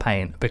with my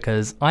paint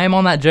because I am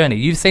on that journey.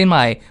 You've seen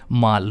my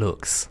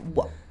looks.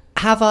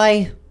 Have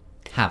I?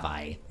 Have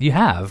I? You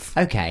have.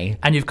 Okay.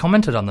 And you've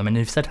commented on them and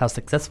you've said how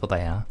successful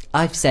they are.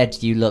 I've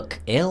said you look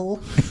ill.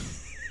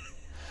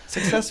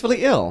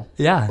 Successfully ill.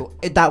 Yeah.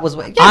 That was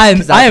what. Yes, I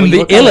 'cause that's am what the you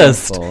were going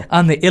illest. for.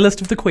 I'm the illest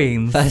of the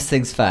queens. First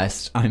things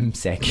first. I'm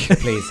sick.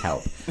 Please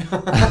help.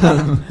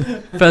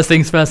 First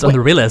things first, I'm the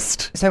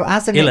realest. So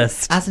as an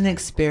Illest.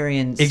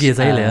 experienced Iggy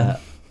Azalea.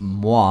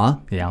 moi,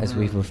 Yeah. as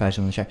we've referred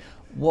to on the show,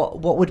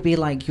 what would be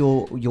like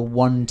your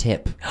one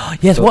tip?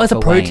 Yes, what is a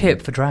for pro Wayne?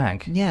 tip for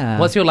drag? Yeah.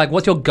 What's your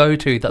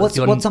go-to? That's What's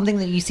your something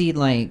that you see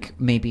like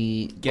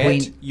maybe Get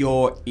Queen?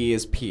 your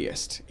ears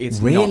pierced.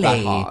 It's Really? not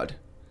that hard.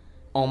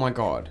 Oh my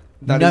god.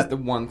 That No, is the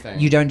one thing.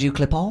 You don't do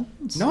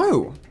clip-ons?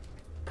 No.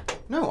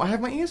 No, I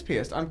have my ears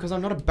pierced. Because I'm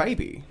not a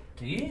baby.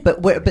 Do you?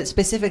 But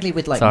specifically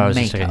with like Sorry, I was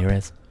just makeup. checking your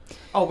ears.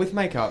 Oh, with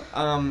makeup.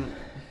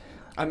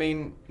 I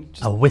mean,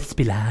 just A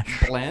wispy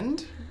lash.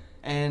 blend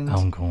and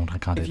Oh god, I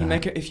can't do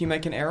that. if you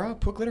make an error,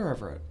 put glitter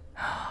over it.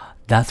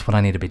 That's what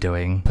I need to be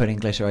doing. Putting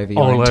glitter over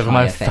your All over entire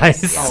my face.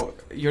 face. Oh,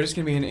 you're just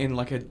gonna be in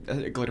like a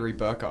glittery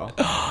burqa.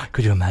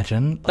 Could you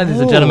imagine? Ladies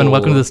and gentlemen,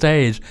 welcome to Oh. the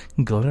stage.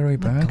 Glittery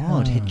Oh my burger.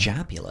 god,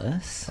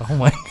 hijabulous. Oh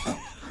my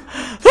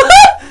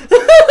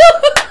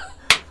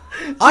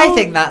I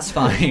think that's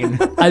fine.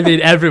 I mean,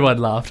 everyone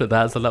laughed at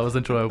that, so that was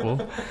enjoyable.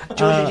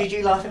 Georgia, did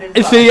you laugh at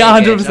it? See, Okay,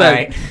 100%. good,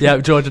 alright. Yeah,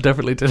 Georgia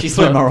definitely did. She's as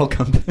well. my moral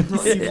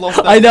compass. You've lost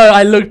that. I know,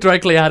 I looked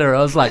directly at her.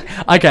 I was like,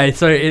 okay,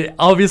 so it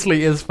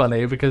obviously is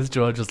funny because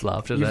George just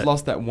laughed at You've it.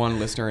 lost that one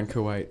listener in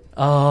Kuwait.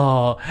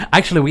 Oh,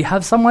 actually, we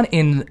have someone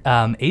in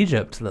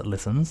Egypt that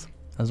listens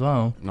as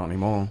well. Not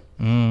anymore.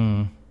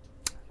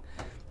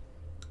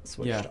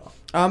 Switched Yeah.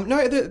 off.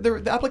 No,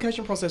 the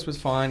application process was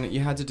fine.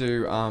 You had to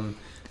do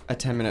a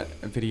 10-minute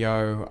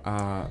video.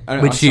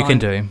 Which you can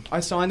do. I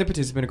signed the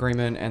participant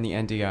agreement and the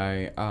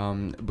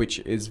NDA, which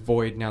is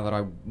void now that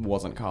I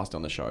wasn't cast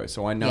on the show.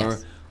 So I know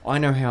Yes. I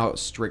know how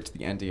strict the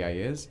NDA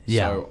is.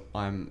 Yeah. So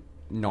I'm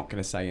not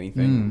going to say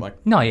anything. Like,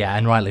 No, yeah,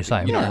 and rightly so.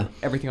 you know,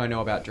 everything I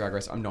know about Drag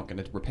Race, I'm not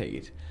going to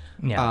repeat.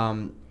 Yeah.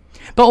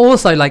 But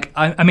also, like,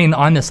 I mean,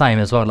 I'm the same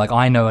as well. Like,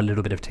 I know a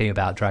little bit of tea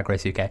about Drag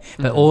Race UK.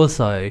 But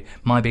also,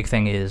 my big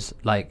thing is,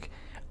 like,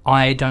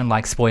 I don't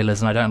like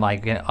spoilers and I don't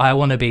like... I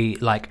want to be,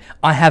 like...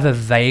 I have a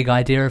vague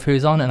idea of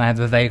who's on and I have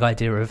a vague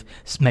idea of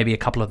maybe a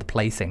couple of the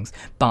placings.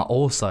 But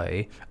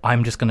also,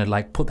 I'm just going to,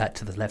 like, put that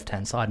to the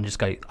left-hand side and just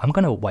go, I'm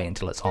going to wait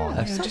until it's on.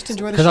 Yeah, just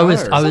enjoy the Because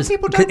show. I was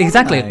people don't wanna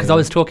exactly know. because I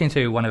was talking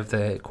to one of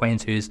the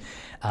queens who's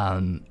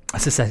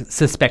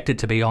suspected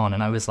to be on,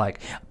 and I was like,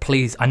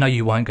 "Please, I know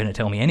you weren't going to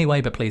tell me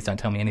anyway, but please don't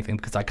tell me anything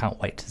because I can't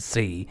wait to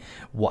see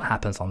what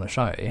happens on the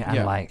show and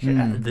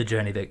Yeah. the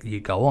journey that you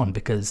go on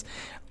because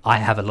I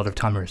have a lot of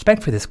time and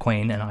respect for this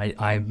queen, and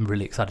I'm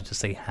really excited to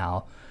see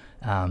how."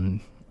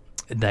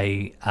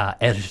 They are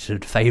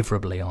edited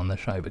favourably on the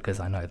show because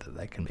I know that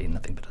they can be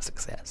nothing but a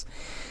success.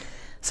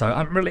 So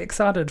I'm really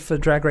excited for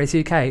Drag Race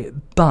UK,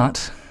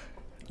 but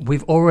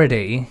we've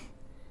already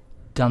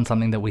done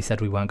something that we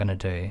said we weren't going to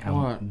do. And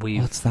What?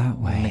 we've What's that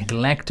way?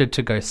 neglected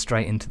to go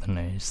straight into the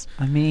news.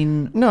 I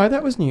mean, No,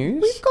 that was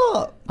news. we've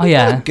got Oh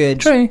yeah, a good,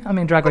 true. I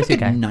mean, Drag got Race a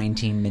good UK.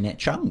 19-minute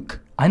chunk.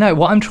 I know.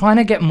 Well, I'm trying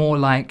to get more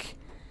like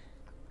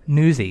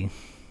newsy.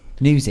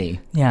 Newsy.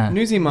 Yeah.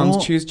 Newsy mums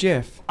Well- choose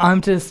Jeff.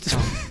 I'm just.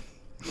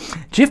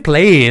 Jif,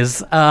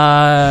 please.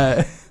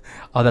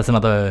 Oh, that's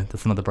another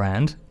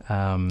brand.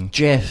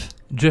 Jif.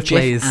 Jif, Jif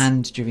please.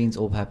 and Javeen's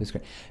all-purpose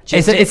cream.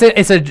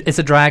 It's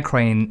a drag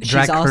queen. She's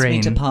Drag asked me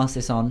to queen. pass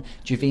this on.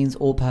 Javeen's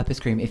all-purpose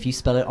cream. If you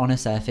spill it on a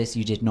surface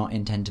you did not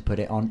intend to put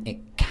it on, it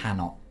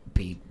cannot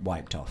be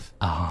wiped off.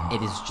 Ah.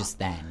 It is just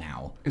there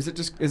now. Is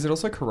it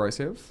also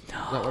corrosive? Is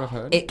that what I've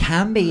heard? It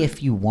can be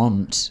if you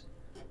want.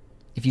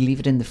 If you leave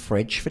it in the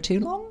fridge for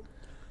too long.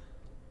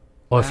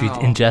 Or if you Wow.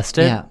 ingest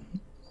it. Yeah.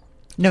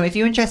 No, if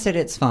you ingest it,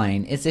 it's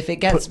fine. It's if it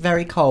gets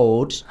very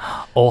cold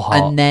Or hot.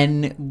 and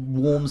then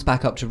warms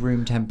back up to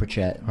room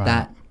temperature, Right.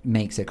 that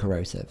makes it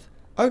corrosive.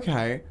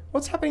 Okay.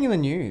 What's happening in the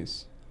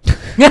news?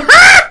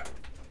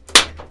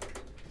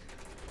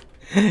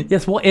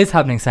 Yes, what is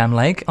happening, Sam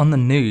Lake? On the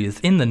news.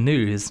 In the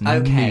news.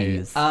 Okay.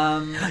 News.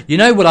 Um, You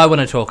know what I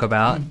want to talk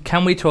about?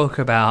 Can we talk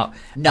about...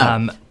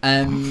 no.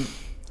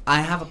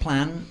 I have a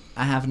plan.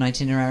 I have an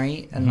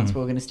itinerary, and that's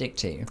what we're going to stick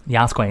to.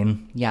 Yas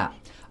Queen. Yeah.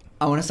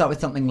 I want to start with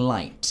something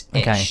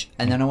light-ish, Okay.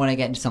 and then I want to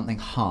get into something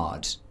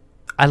hard.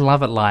 I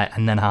love it light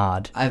and then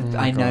hard. I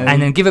God. know.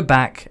 And then give it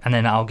back, and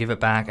then I'll give it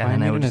back, and I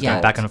then it need will an just adult.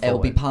 go back and It'll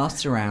forward. be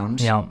passed around.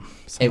 Yeah.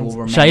 It will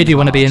remain Shay, do you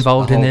want to be hard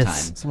involved the in whole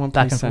this? time. Someone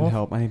Back please and send forth?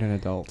 help. I need an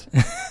adult.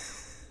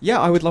 Yeah,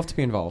 I would love to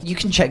be involved. You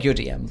can check your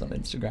DMs on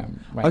Instagram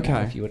right now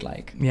Okay. if you would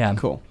like. Yeah.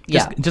 Cool.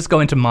 Just go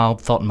into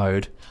mild thought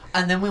mode.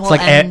 And then we will It's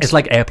like end. it's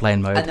like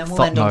airplane mode. and then we'll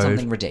thought end on mode.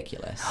 something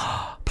ridiculous.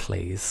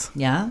 Please.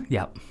 Yeah.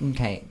 Yep.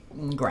 Okay.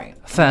 Great.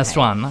 First Okay.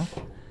 one.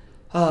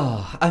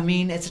 Oh, I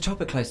mean, it's a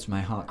topic close to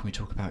my heart. Can we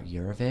talk about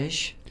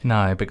Eurovision?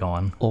 No, but go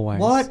on. Always.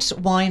 What?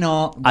 Why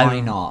not? Why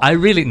not? I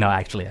really no,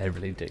 actually, I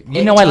really do.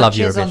 You It know, I love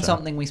touches Eurovision. on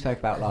something we spoke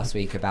about last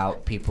week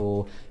about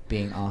people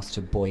being asked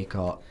to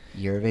boycott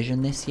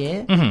Eurovision this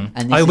year. Mhm.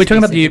 And this Oh, is we're talking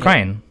about the specifically-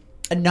 Ukraine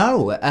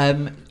No.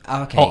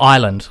 Okay. or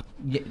Ireland.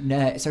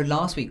 No, so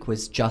last week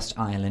was just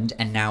Ireland,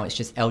 and now it's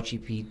just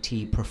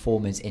LGBT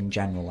performers in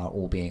general are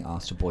all being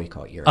asked to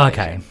boycott Eurovision.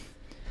 Okay.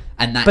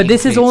 And that But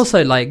this is includes-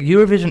 also like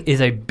Eurovision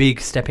is a big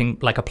stepping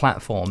like a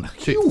platform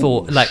for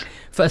Huge. like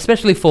for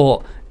especially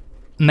for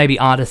maybe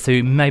artists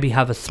who maybe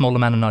have a small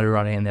amount of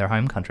notoriety in their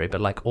home country,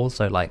 but like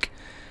also like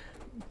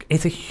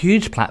it's a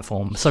huge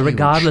platform. So Huge.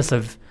 regardless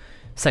of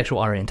sexual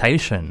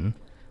orientation,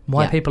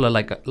 why Yeah. people are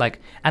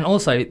like, and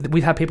also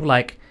we've had people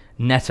like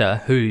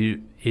Netta who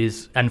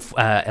is and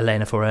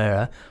Elena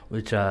Ferreira,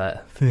 which I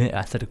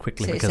said it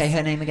quickly because Say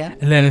her name again.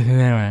 Elena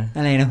Ferreira.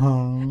 Elena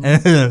Hall.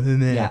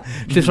 Yeah,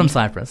 she's from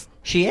Cyprus.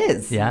 She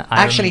is. Yeah,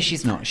 I Actually, remember-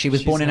 she's not. She was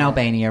She's born in not.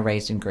 Albania,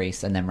 raised in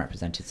Greece, and then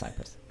represented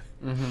Cyprus.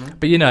 Mm-hmm.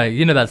 But you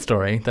know that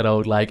story, that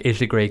old like, is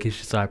she Greek, is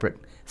she Cypriot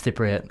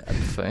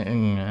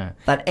thing.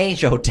 That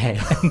age-old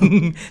tale.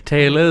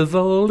 Taylor's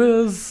old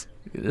as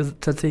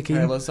Tzatziki.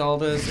 Taylor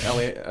Solders,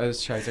 Elliot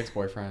as Shay's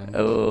ex-boyfriend.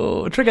 Oh,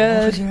 What was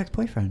triggered. your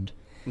ex-boyfriend?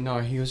 No,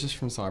 he was just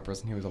from Cyprus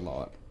and he was a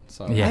lot.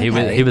 So Yeah,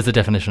 Okay. he was the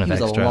definition of He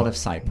was extra. a lot of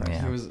Cyprus.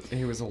 Yeah.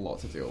 he was a lot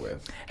to deal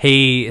with.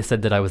 He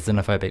said that I was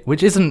xenophobic,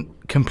 which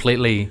isn't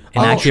completely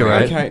Oh,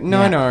 inaccurate. okay,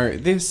 no, Yeah. no.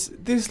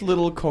 This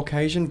little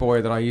Caucasian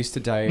boy that I used to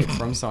date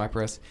from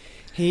Cyprus,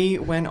 he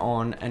went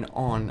on and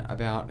on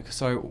about.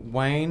 So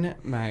Wayne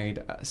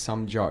made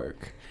some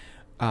joke.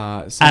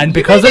 And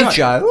because made a of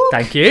joke?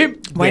 thank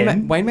you,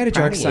 Wayne made a Proud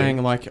joke of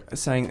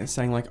you.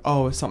 saying like,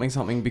 oh,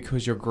 something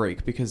because you're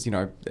Greek, because you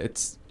know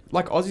it's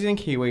like Aussies and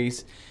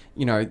Kiwis,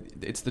 you know,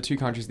 it's the two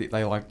countries that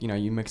they like, you know,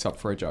 you mix up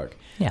for a joke.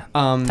 yeah,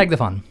 Um, take the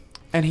fun.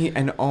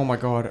 And oh my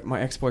god, my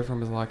ex-boyfriend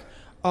was like,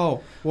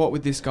 oh, what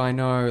would this guy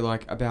know,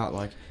 like about,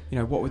 like, you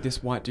know, what would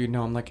this white dude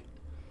know? I'm like,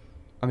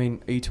 I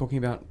mean, are you talking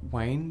about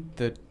Wayne,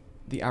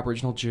 the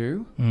Aboriginal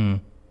Jew?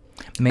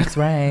 Mixed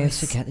I always race.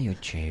 forget that you're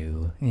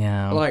Jew.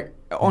 Yeah. Like,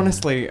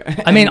 honestly.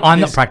 I mean, and I'm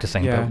not this-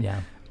 practicing, but yeah.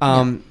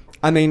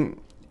 I mean,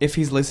 if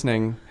he's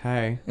listening,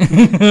 hey.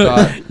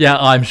 But- Yeah,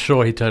 I'm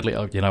sure he totally.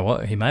 Oh, you know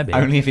what? He may be.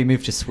 Only if he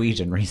moved to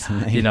Sweden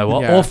recently. You know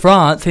what? Yeah. Or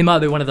France. He might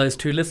be one of those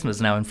two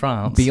listeners now in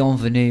France.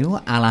 Bienvenue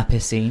à la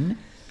piscine.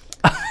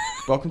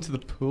 Welcome to the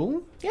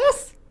pool?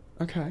 Yes.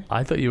 Okay.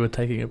 I thought you were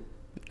taking a.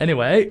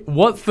 Anyway,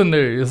 what's the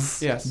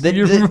news? Yes.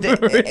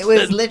 It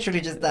was literally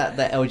just that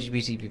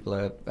LGBT people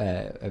are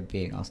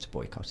being asked to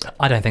boycott it.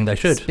 I don't think they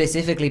should.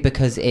 Specifically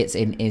because it's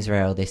in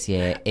Israel this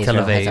year.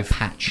 Israel has a Aviv.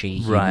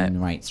 patchy Right. human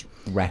rights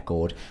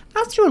record,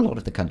 as do a lot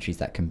of the countries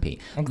that compete.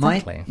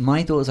 Exactly.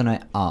 My thoughts on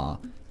it are,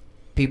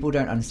 people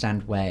don't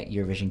understand where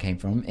Eurovision came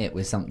from. It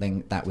was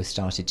something that was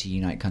started to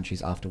unite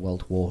countries after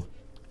World War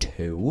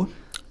II.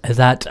 Is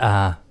that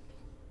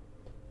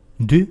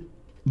du?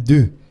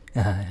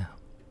 Yeah.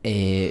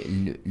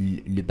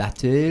 Le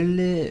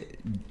battle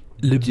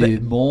Le du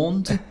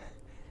monde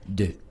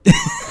de.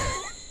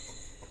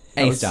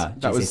 A star.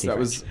 That was GCSE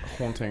was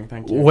haunting.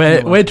 Thank you.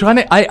 We're trying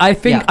to. I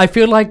think Yeah. I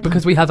feel like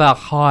because we have our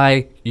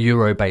high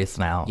Euro base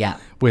now. Yeah.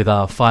 With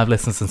our 5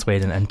 listeners in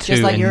Sweden and 2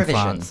 Just like in Eurovision.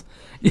 France.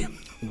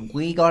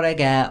 We gotta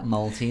get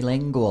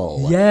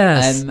multilingual.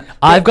 Yes.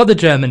 I've got the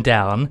German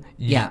down.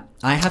 Yeah,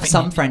 I have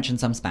some French and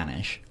some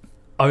Spanish.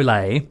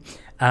 Ole.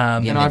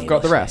 And I've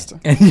got the rest.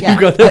 And Yeah,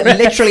 you've got the rest.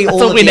 literally That's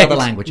all of we the other need.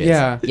 languages.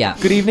 Yeah. Yeah.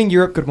 Good evening,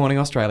 Europe. Good morning,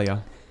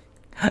 Australia.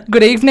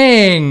 Good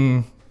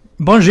evening.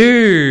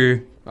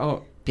 Bonjour.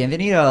 Oh,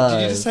 Bienvenidos.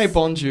 did you just say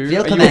bonjour? Are you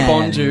a Willkommen.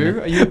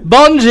 bonjour? Are you?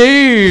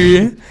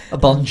 Bonjour. A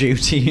bonjour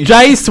to you.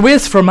 J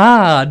Swiss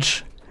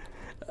fromage.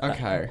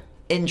 Okay.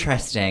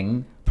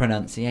 Interesting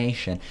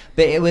pronunciation,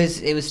 but it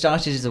was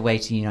started as a way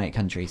to unite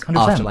countries 100%.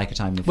 after like a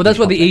time of Well, that's huge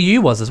what the conflict.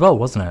 EU was as well,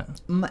 wasn't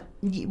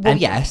it? Well,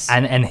 yes,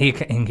 And here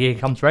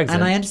comes Brexit.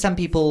 and I understand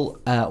people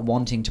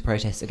wanting to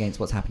protest against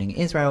what's happening in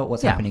Israel,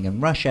 what's Yeah. happening in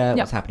Russia,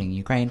 Yeah. what's happening in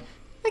Ukraine.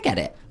 I get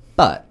it,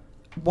 but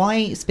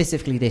why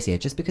specifically this year?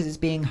 Just because it's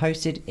being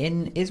hosted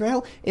in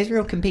Israel?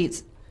 Israel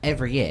competes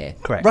every year.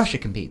 Correct. Russia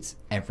competes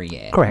every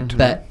year. Correct.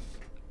 But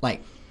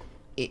like,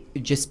 it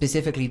just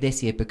specifically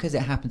this year because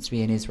it happens to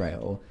be in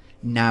Israel.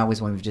 Now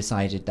is when we've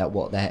decided that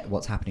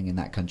what's happening in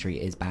that country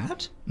is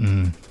bad.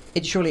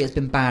 It surely it's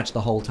been bad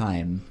the whole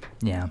time.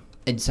 Yeah.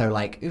 And so,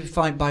 like,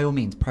 fine, by all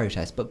means,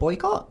 protest, but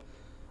boycott.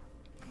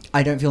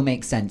 I don't feel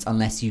makes sense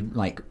unless you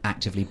like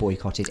actively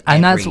boycotted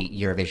And every that's-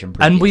 Eurovision.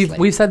 And Previously.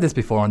 we've said this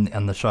before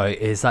on the show,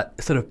 is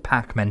that sort of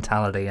pack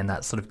mentality and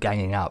that sort of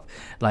ganging up.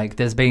 Like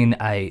there's been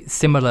a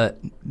similar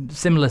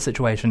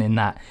situation in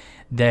that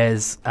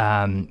there's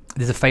a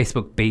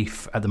Facebook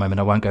beef at the moment.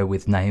 I won't go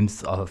with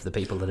names of the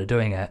people that are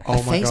doing it.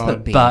 Oh my Facebook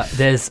god. beef. But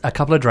there's a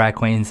couple of drag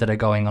queens that are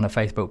going on a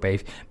Facebook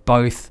beef,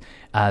 both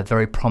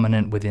very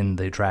prominent within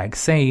the drag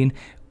scene,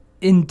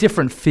 in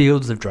different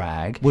fields of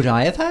drag. Would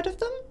I have heard of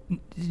them?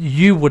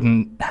 You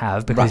wouldn't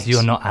have because Right.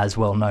 you're not as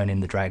well known in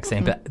the drag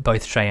scene, but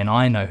both Shay and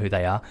I know who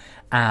they are.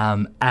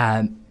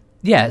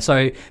 Yeah,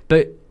 so,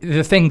 but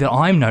the thing that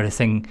I'm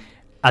noticing,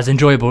 as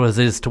enjoyable as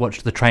it is to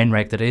watch the train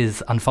wreck that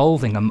is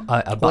unfolding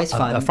Always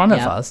fun, in front of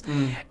yeah. us,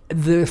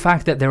 the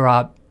fact that there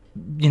are,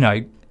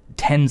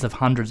 tens of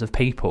hundreds of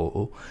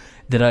people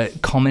that are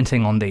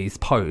commenting on these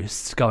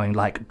posts going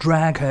like,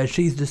 drag her,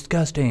 she's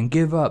disgusting,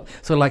 give up.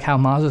 So like how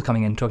Mars was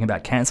coming in talking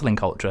about cancelling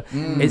culture.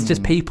 It's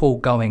just people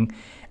going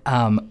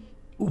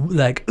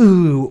like,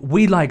 ooh,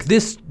 we like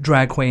this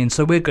drag queen,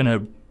 so we're going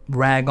to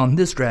rag on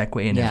this drag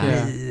queen. Yeah.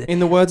 Yeah. In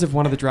the words of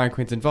one of the drag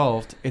queens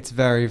involved, it's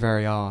very,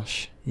 very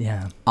harsh.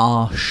 Yeah.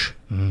 Arsh.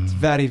 It's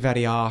very,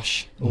 very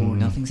harsh. Oh,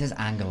 nothing says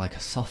anger like a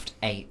soft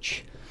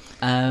H.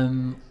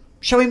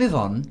 Shall we move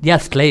on?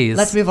 Yes, please.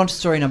 Let's move on to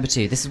story number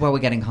 2. This is where we're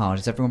getting hard.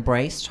 Is everyone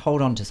braced?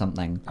 Hold on to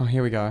something. Oh,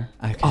 here we go.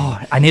 Okay. Oh,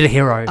 I need a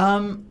hero.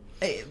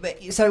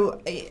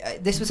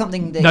 This was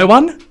something that... No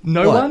one?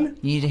 No What? one?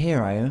 You need a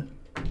hero?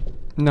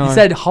 No. He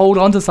said, hold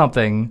on to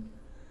something.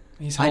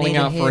 He's I holding need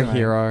a out for a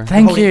hero.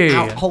 Thank holding you.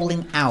 Out,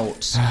 holding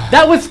out.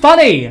 That was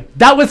funny.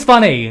 That was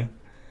funny.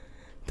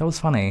 That was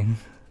funny.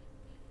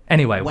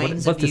 Anyway,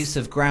 Wayne's what's abuse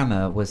this? of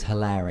grammar was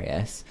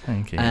hilarious.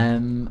 Thank you.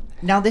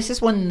 Now, this is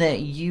one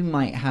that you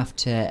might have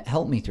to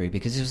help me through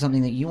because this was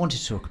something that you wanted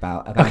to talk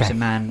about Okay. a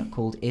man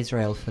called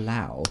Israel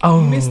Folau.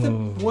 Oh, You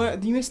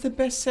missed the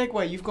best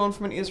segue. You've gone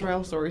from an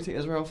Israel story to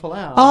Israel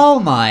Folau. Oh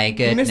my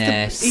You missed the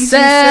goodness. easy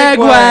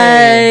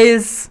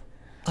Segways.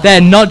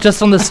 They're not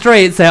just on the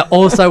streets; they're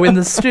also in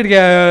the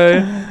studio.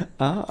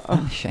 I'm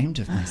Oh. ashamed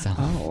of myself.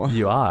 Oh.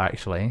 You are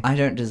actually. I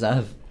don't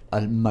deserve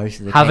most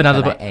of the Have cake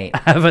another that bit. I ate.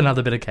 Have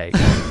another bit of cake.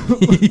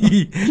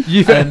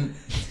 You.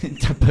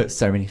 To put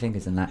so many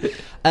fingers in that.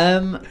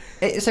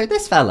 So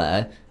this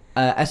fella,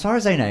 as far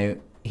as I know,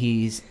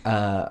 he's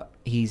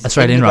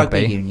Australian in the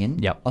rugby. union,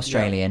 Yep.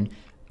 Australian,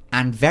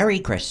 and very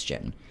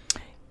Christian.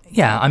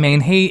 Yeah, I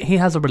mean, he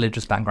has a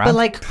religious background. But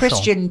like Sure.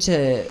 Christian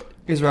to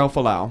Israel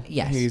Folau.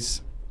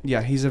 Yes.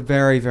 He's a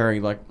very, very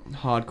like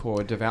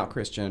hardcore, devout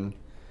Christian.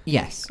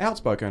 yes.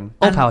 Outspoken.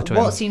 All And power to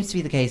what him. seems to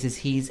be the case is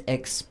he's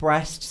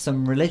expressed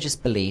some religious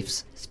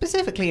beliefs,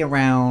 specifically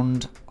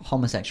around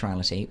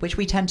homosexuality, which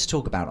we tend to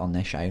talk about on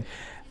this show.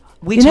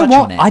 We You know touch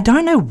what? on it. I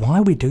don't know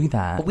why we do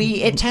that.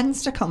 It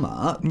tends to come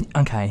up.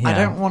 Okay, yeah. I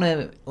don't want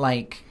to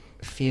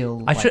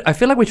feel. I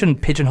feel like we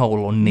shouldn't pigeonhole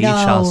or niche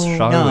our No,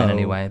 show no. in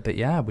any way, but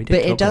yeah, we do.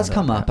 But talk it does about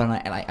come it. up, and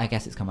I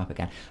guess it's come up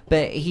again.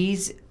 But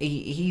he's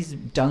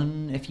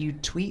done a few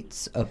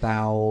tweets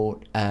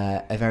about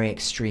a very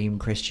extreme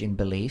Christian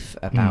belief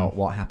about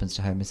what happens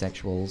to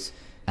homosexuals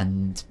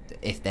and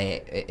if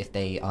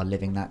they are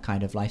living that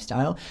kind of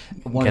lifestyle.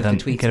 One Get of a-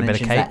 the tweets get a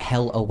bit of mentions that cake?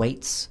 hell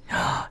awaits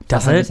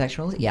Does for it?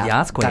 homosexuals. Yeah, Yes,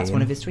 that's queen.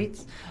 one of his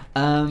tweets.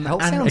 Hell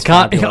And- sounds It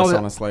can't- fabulous, oh,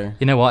 honestly.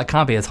 You know what? It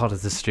can't be as hot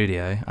as the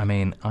studio. I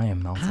mean, I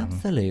am melting.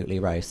 absolutely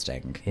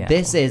roasting. Yeah.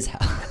 This is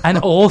hell. And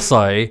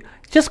also,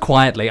 just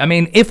quietly, I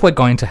mean, if we're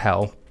going to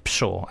hell,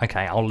 sure,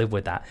 okay, I'll live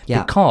with that.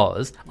 Yeah.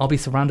 Because I'll be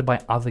surrounded by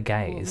other Well,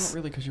 gays. not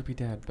really, because you'll be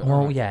dead. But Well,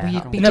 alright. yeah. Well,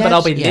 you'd be no, but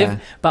I'll be dead, yeah.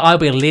 But I'll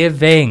be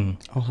living.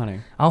 Oh, honey.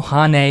 Oh,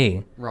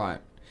 honey. Right.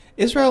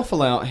 Israel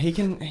Folau, he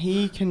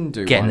can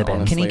do Get in one, the bin.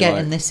 honestly, Can he get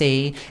like- in the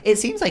sea? It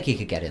seems like he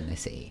could get in the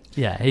sea.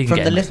 Yeah, he can From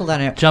get the in. little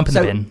that I know. Jump in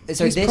the bin.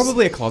 So He's this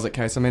probably a closet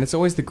case. I mean, it's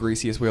always the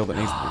greasiest wheel that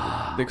needs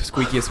the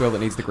squeakiest wheel that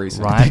needs the grease.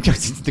 Right.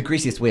 it's the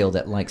greasiest wheel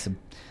that likes a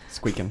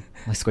Squeaking.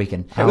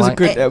 squeaking. I It was like- a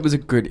good. It was a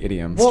good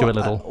idiom. Stuart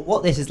Little.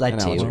 What this has led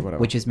Analogy, to, whatever.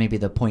 which is maybe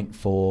the point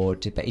for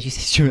debate. Did you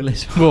say Stuart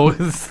Little? Well,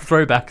 it's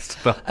throwbacks.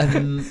 But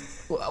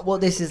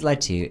What this has led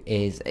to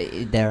is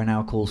there are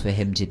now calls for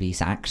him to be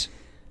sacked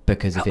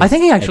because of his I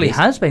think he actually abuse.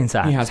 has been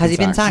sacked. He has Has he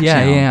been sacked?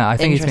 Yeah, now? yeah, I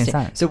think he's been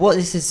Interesting. sacked. So what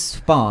this has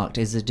sparked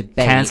is a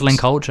debate. Cancelling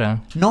culture.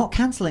 Not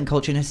cancelling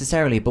culture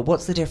necessarily, but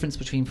what's the difference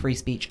between free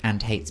speech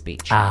and hate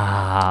speech?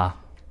 Ah.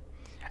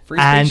 Free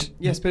And- speech,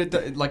 yes, but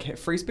like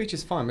free speech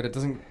is fine, but it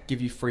doesn't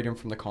give you freedom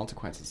from the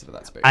consequences of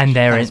that speech. And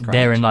That is correct.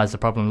 therein lies the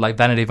problem. Like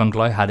Vanity Von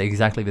Glow had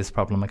exactly this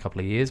problem a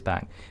couple of years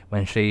back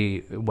when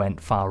she went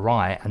far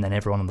right, and then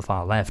everyone on the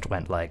far left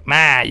went like,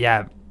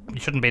 yeah, you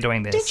shouldn't be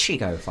doing this. Did she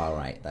go far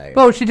right though?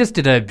 Well, she just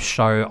did a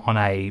show on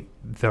a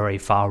very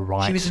far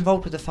right. She was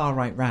involved with the far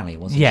right rally,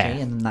 wasn't Yeah.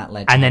 she? And that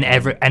led to and then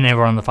her-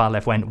 everyone on the far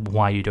left went,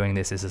 "Why are you doing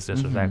this? This is Mm-hmm.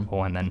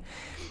 disrespectful." And then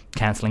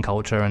cancelling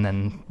culture, and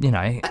then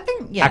I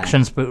think yeah.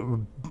 actions, but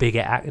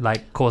bigger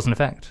like cause and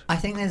effect. I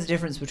think there's a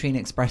difference between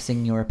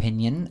expressing your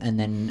opinion and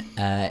then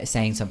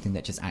saying something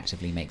that just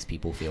actively makes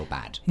people feel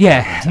bad.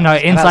 Yeah, no,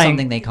 in About saying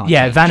something they can't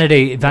yeah,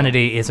 change.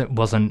 vanity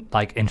wasn't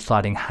like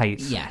inciting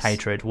Yes.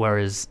 hatred,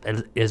 whereas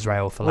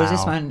Israel for Whereas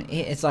this man,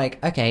 it's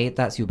like, okay,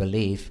 that's your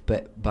belief,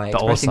 but by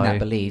But expressing also that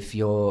belief,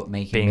 you're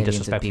making being millions of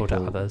disrespectful to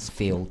people others.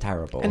 feel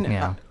terrible. And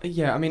Yeah.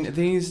 yeah, I mean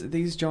these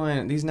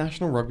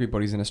national rugby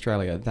bodies in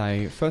Australia,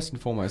 they first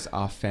and foremost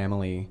are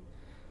family.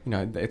 You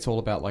know, it's all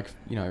about like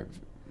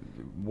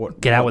what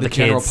Get out what with the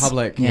general kids.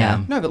 public.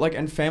 Yeah. No, but like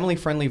and family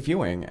friendly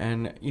viewing,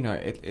 and you know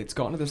it's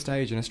gotten to the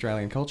stage in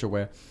Australian culture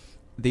where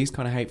these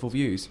kind of hateful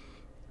views,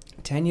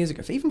 10 years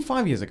ago, even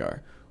 5 years ago,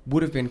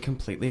 would have been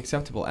completely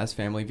acceptable as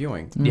family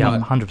viewing. Yeah,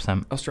 But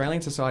 100%.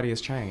 Australian society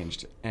has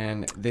changed,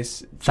 and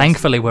this just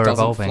Thankfully, we're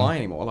doesn't evolving. fly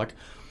anymore. Like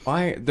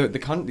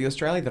the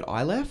Australia that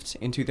I left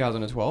in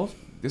 2012,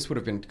 this would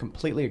have been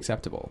completely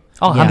acceptable.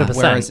 Oh, Yeah. 100%.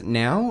 Whereas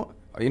now,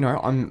 you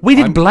know, We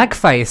did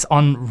blackface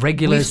on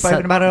regular. We've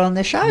spoken about it on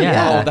this show.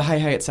 Yeah. Oh, the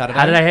Hey It's Saturday.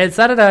 How did I head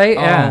Saturday?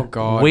 Oh, Yeah.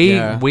 God, We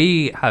yeah.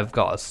 we have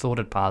got a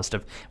sorted past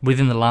of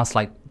within the last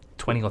like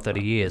 20 or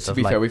 30 years. To of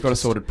be like, fair, we've got a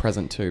sorted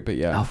present too, but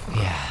yeah. Oh,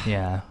 yeah.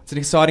 Yeah. It's an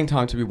exciting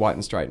time to be white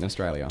and straight in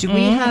Australia. Do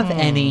we have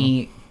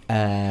any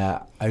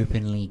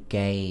openly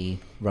gay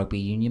rugby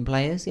union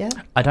players yet?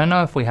 I don't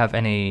know if we have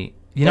any.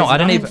 You know, There's I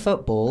don't none even. in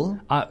football.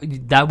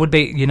 That would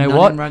be. You know None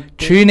what? in rugby?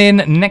 Tune in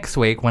next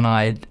week when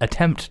I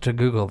attempt to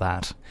Google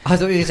that. I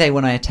thought you were going to say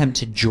when I attempt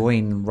to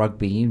join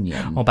rugby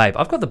union. Oh, babe,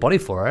 I've got the body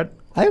for it.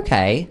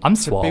 Okay. I'm To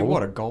be swole.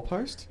 what, a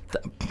goalpost?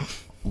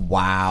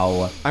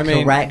 Wow. I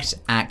mean- correct,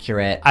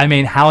 accurate, I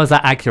mean, how is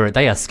that accurate?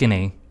 They are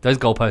skinny. Those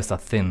goalposts are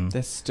thin.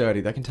 They're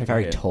sturdy. They can take a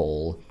very hit.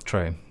 tall.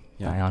 True.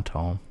 Yeah. They are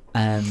tall.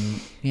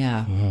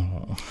 Yeah.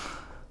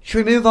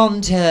 Should we move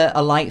on to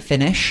a light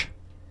finish?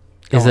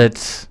 Is on.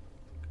 it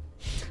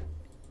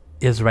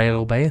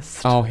Israel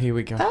based? Oh, here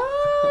we go.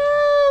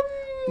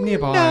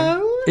 Nearby.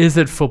 No. Is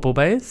it football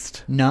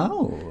based?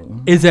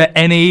 No. Is there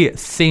any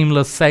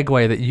seamless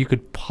segue that you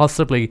could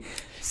possibly?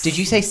 Did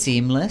you say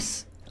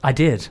seamless? I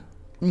did.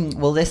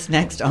 Well, this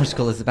next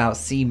article is about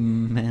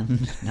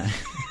seamen. No.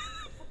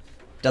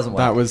 Doesn't work.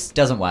 That was-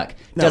 Doesn't work.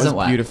 that Doesn't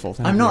was work. beautiful,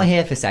 thank I'm not you.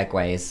 here for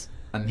segues.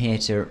 I'm here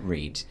to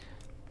read.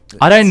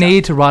 I don't So-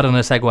 need to ride on a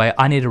Segway.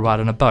 I need to ride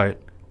on a boat.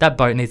 That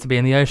boat needs to be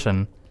in the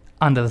ocean,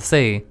 under the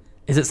sea.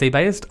 Is it sea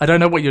based? I don't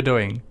know what you're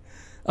doing.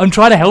 I'm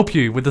trying to help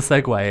you with the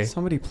Segway.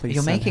 Somebody please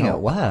You're send making help.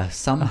 it worse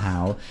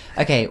somehow.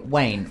 Okay,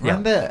 Wayne. Yeah.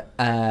 Remember?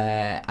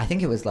 I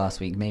think it was last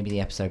week, maybe the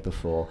episode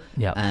before.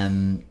 Yeah.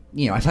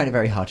 You know, I find it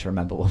very hard to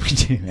remember what we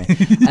do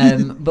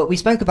here. But we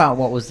spoke about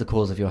what was the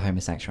cause of your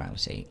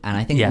homosexuality, and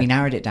I think Yeah. we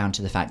narrowed it down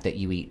to the fact that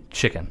you eat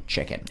Chicken.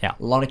 chicken. Yeah.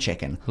 A lot of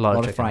chicken. A lot of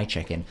of chicken. fried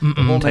chicken. Mm-mm,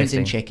 The hormones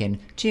in tasty. chicken.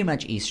 Too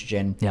much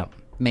estrogen. Yep.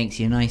 Makes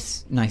you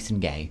nice and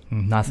gay.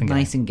 Nice and gay.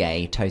 Nice and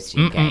gay. Toasty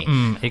and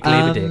gay. Ik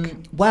liebe dick.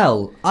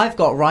 Well, I've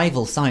got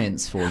rival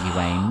science for you,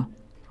 Wayne.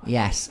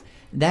 Yes.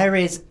 There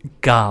is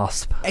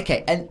Gasp.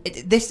 okay, and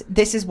this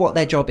is what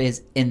their job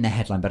is in the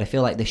headline, but I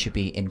feel like this should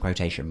be in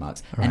quotation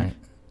marks. Right.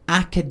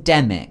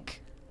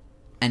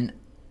 An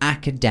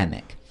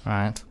academic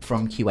Right.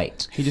 from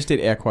Kuwait. He just did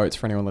air quotes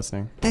for anyone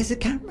listening. There's a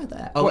camera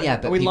there. Oh What, yeah, are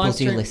but we people live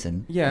do stream-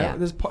 listen. Yeah,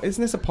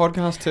 isn't this a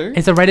podcast too?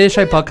 It's a radio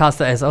show podcast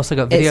that has also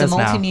got videos It's a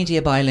now.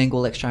 multimedia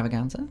bilingual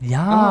extravaganza.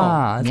 Yeah.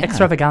 Oh, It's yeah.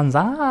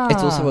 extravaganza.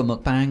 It's also a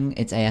mukbang.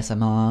 It's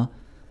ASMR.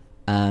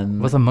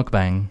 What's a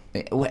mukbang?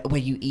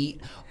 Where you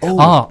eat.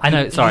 Oh, I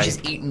know, sorry. You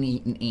just eat and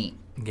eat and eat.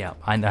 Yeah,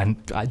 I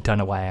don't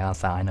know why I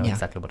asked that. I know Yeah.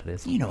 exactly what it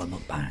is. You know a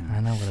mukbang. I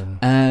know what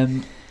it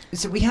is.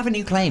 So we have a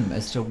new claim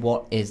as to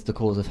what is the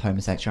cause of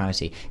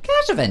homosexuality. Can I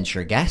have to venture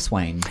a guess,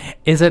 Wayne?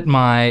 Is it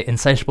my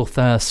insatiable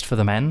thirst for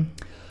the men?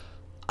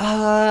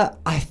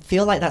 I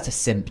feel like that's a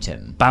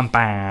symptom. Bam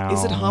bam.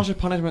 Is it harsher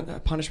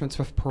punishments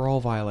for parole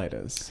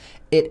violators?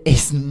 It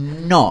is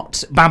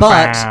not, Bam,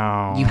 but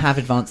bam. you have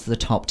advanced to the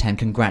top 10.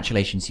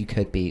 Congratulations, you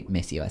could be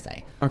Miss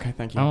USA. Okay,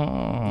 thank you.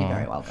 Oh. You're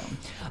very welcome.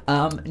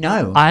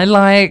 No. I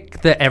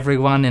like that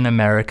everyone in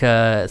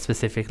America,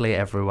 specifically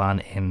everyone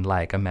in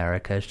like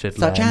America, should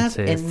Such learn as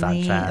to in the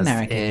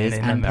Americas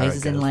and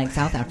places in like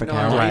South Africa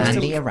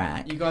and the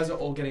Iraq. You guys are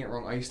all getting it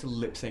wrong. I used to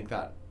lip sync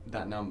that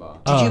number.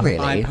 Did you really?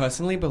 I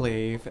personally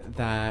believe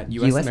that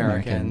US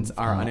Americans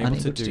are unable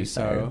to do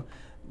so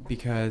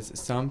because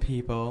some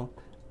people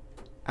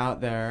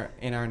out there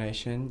in our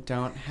nation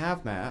don't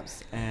have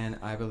maps, and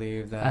I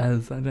believe that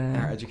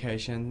our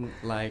education,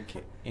 like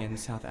in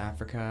South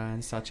Africa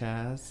and such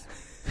as.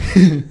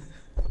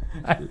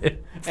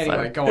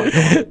 Anyway, go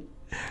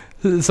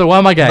on. So why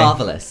am I gay?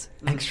 Marvelous.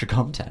 Extra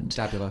content.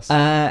 Fabulous.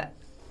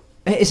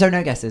 So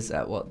no guesses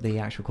at what the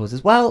actual cause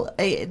is. Well,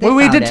 they Well,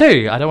 we found did it.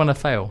 too. I don't want to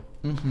fail.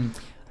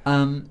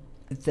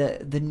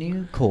 The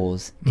new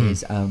cause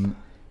is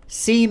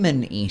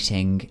semen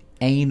eating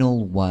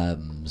anal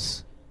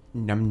worms.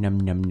 Num num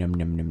num num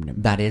num num num.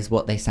 That is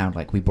what they sound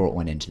like. We brought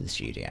one into the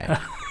studio.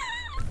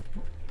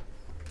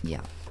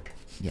 Yeah.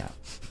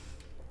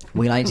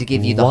 We like to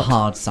give you the What?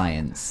 hard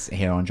science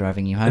here on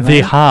Driving You Home.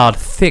 The hard,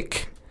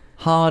 thick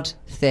hard,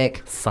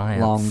 thick,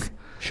 science. long,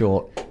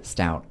 short,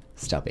 stout,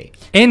 stubby.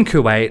 In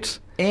Kuwait.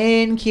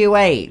 In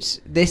Kuwait,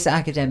 this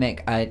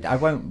academic, I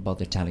won't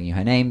bother telling you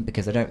her name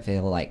because I don't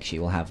feel like she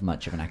will have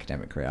much of an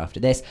academic career after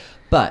this,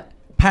 but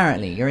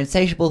apparently your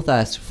insatiable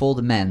thirst for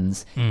the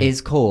men's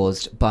is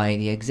caused by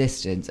the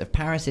existence of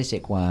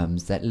parasitic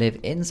worms that live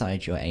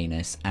inside your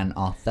anus and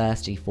are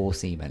thirsty for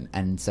semen,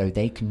 and so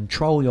they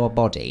control your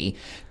body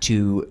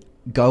to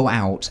go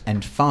out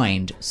and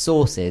find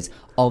sources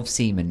of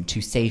semen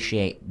to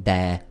satiate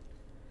their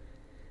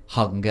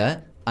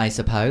hunger, I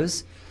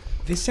suppose.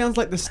 This sounds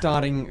like the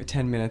starting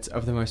 10 minutes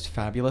of the most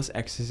fabulous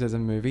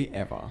exorcism movie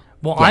ever.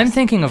 Well, Yes. I'm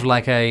thinking of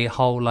like a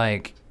whole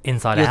like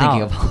Inside You're Out.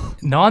 thinking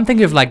of- No, I'm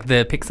thinking of like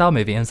the Pixar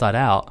movie Inside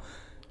Out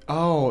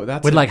Oh,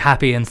 that's with like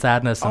happy and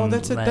sadness. Oh, and,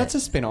 that's a like- that's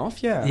a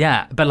spin-off, yeah.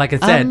 Yeah, but like I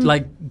said,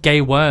 like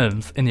gay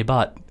worms in your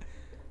butt.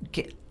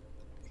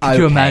 Could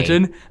you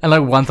imagine? And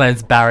like one time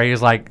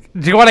Barry's like,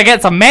 "Do you want to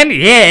get some men?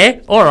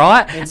 Yeah, all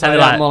right." Inside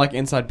and out, like, more like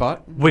inside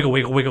butt. wiggle,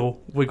 wiggle,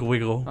 wiggle, wiggle,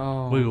 wiggle,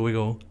 Oh. wiggle,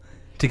 wiggle,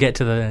 to get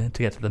to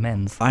the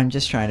men's. I'm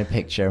just trying to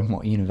picture in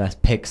what universe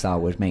Pixar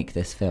would make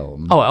this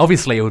film. Oh,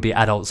 obviously it would be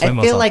Adult Swim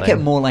I or feel something. like it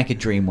more like a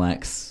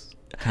DreamWorks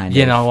kind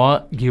You of. know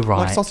what? You're right.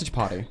 Like Sausage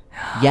Party.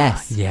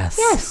 Yes. Yes.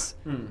 Yes.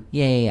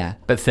 Yeah.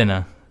 But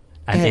thinner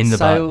and Yeah, in the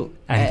so, butt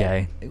and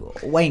gay.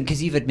 Wayne,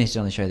 because you've admitted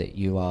on the show that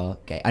you are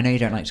gay. I know you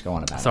don't like to go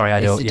on about it. Sorry, I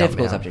it's do. It's a Yeah,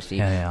 difficult yeah. subject for you.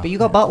 Yeah. But you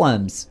got butt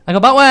worms. I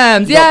got butt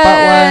worms. You Yay! got butt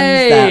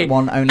worms that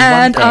want only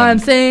and one thing. I'm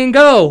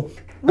single.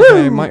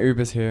 Okay, my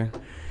Uber's here.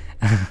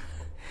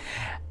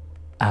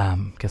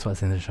 Guess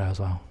what's in the show as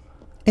well?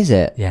 Is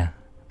it? Yeah,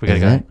 we gotta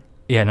Is go. it?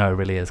 Yeah, no, it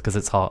really is because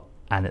it's hot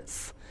and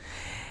it's.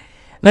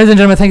 Ladies and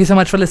gentlemen, thank you so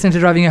much for listening to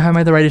Driving You Home,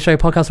 the radio show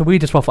podcast where we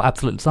just waffle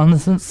absolute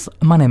nonsense.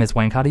 My name is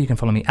Wayne Carter. You can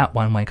follow me at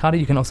Wayne Carter.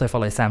 You can also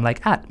follow Sam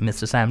Lake at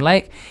Mr. Sam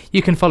Lake.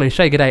 You can follow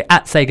Shay G'day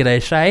at Say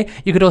G'day Shay.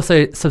 You could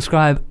also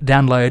subscribe,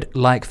 download,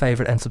 like,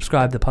 favorite, and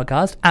subscribe the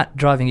podcast at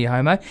Driving You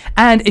Homo.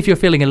 And if you're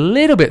feeling a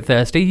little bit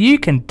thirsty, you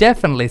can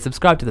definitely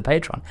subscribe to the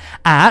Patreon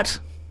at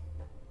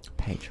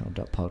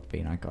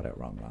Patreon.podbean. I got it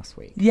wrong last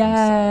week.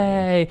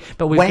 Yay!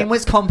 But we've Wayne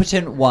was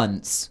competent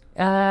once.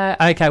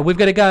 okay, we've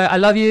got to go. I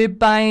love you.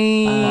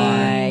 Bye.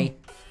 Bye.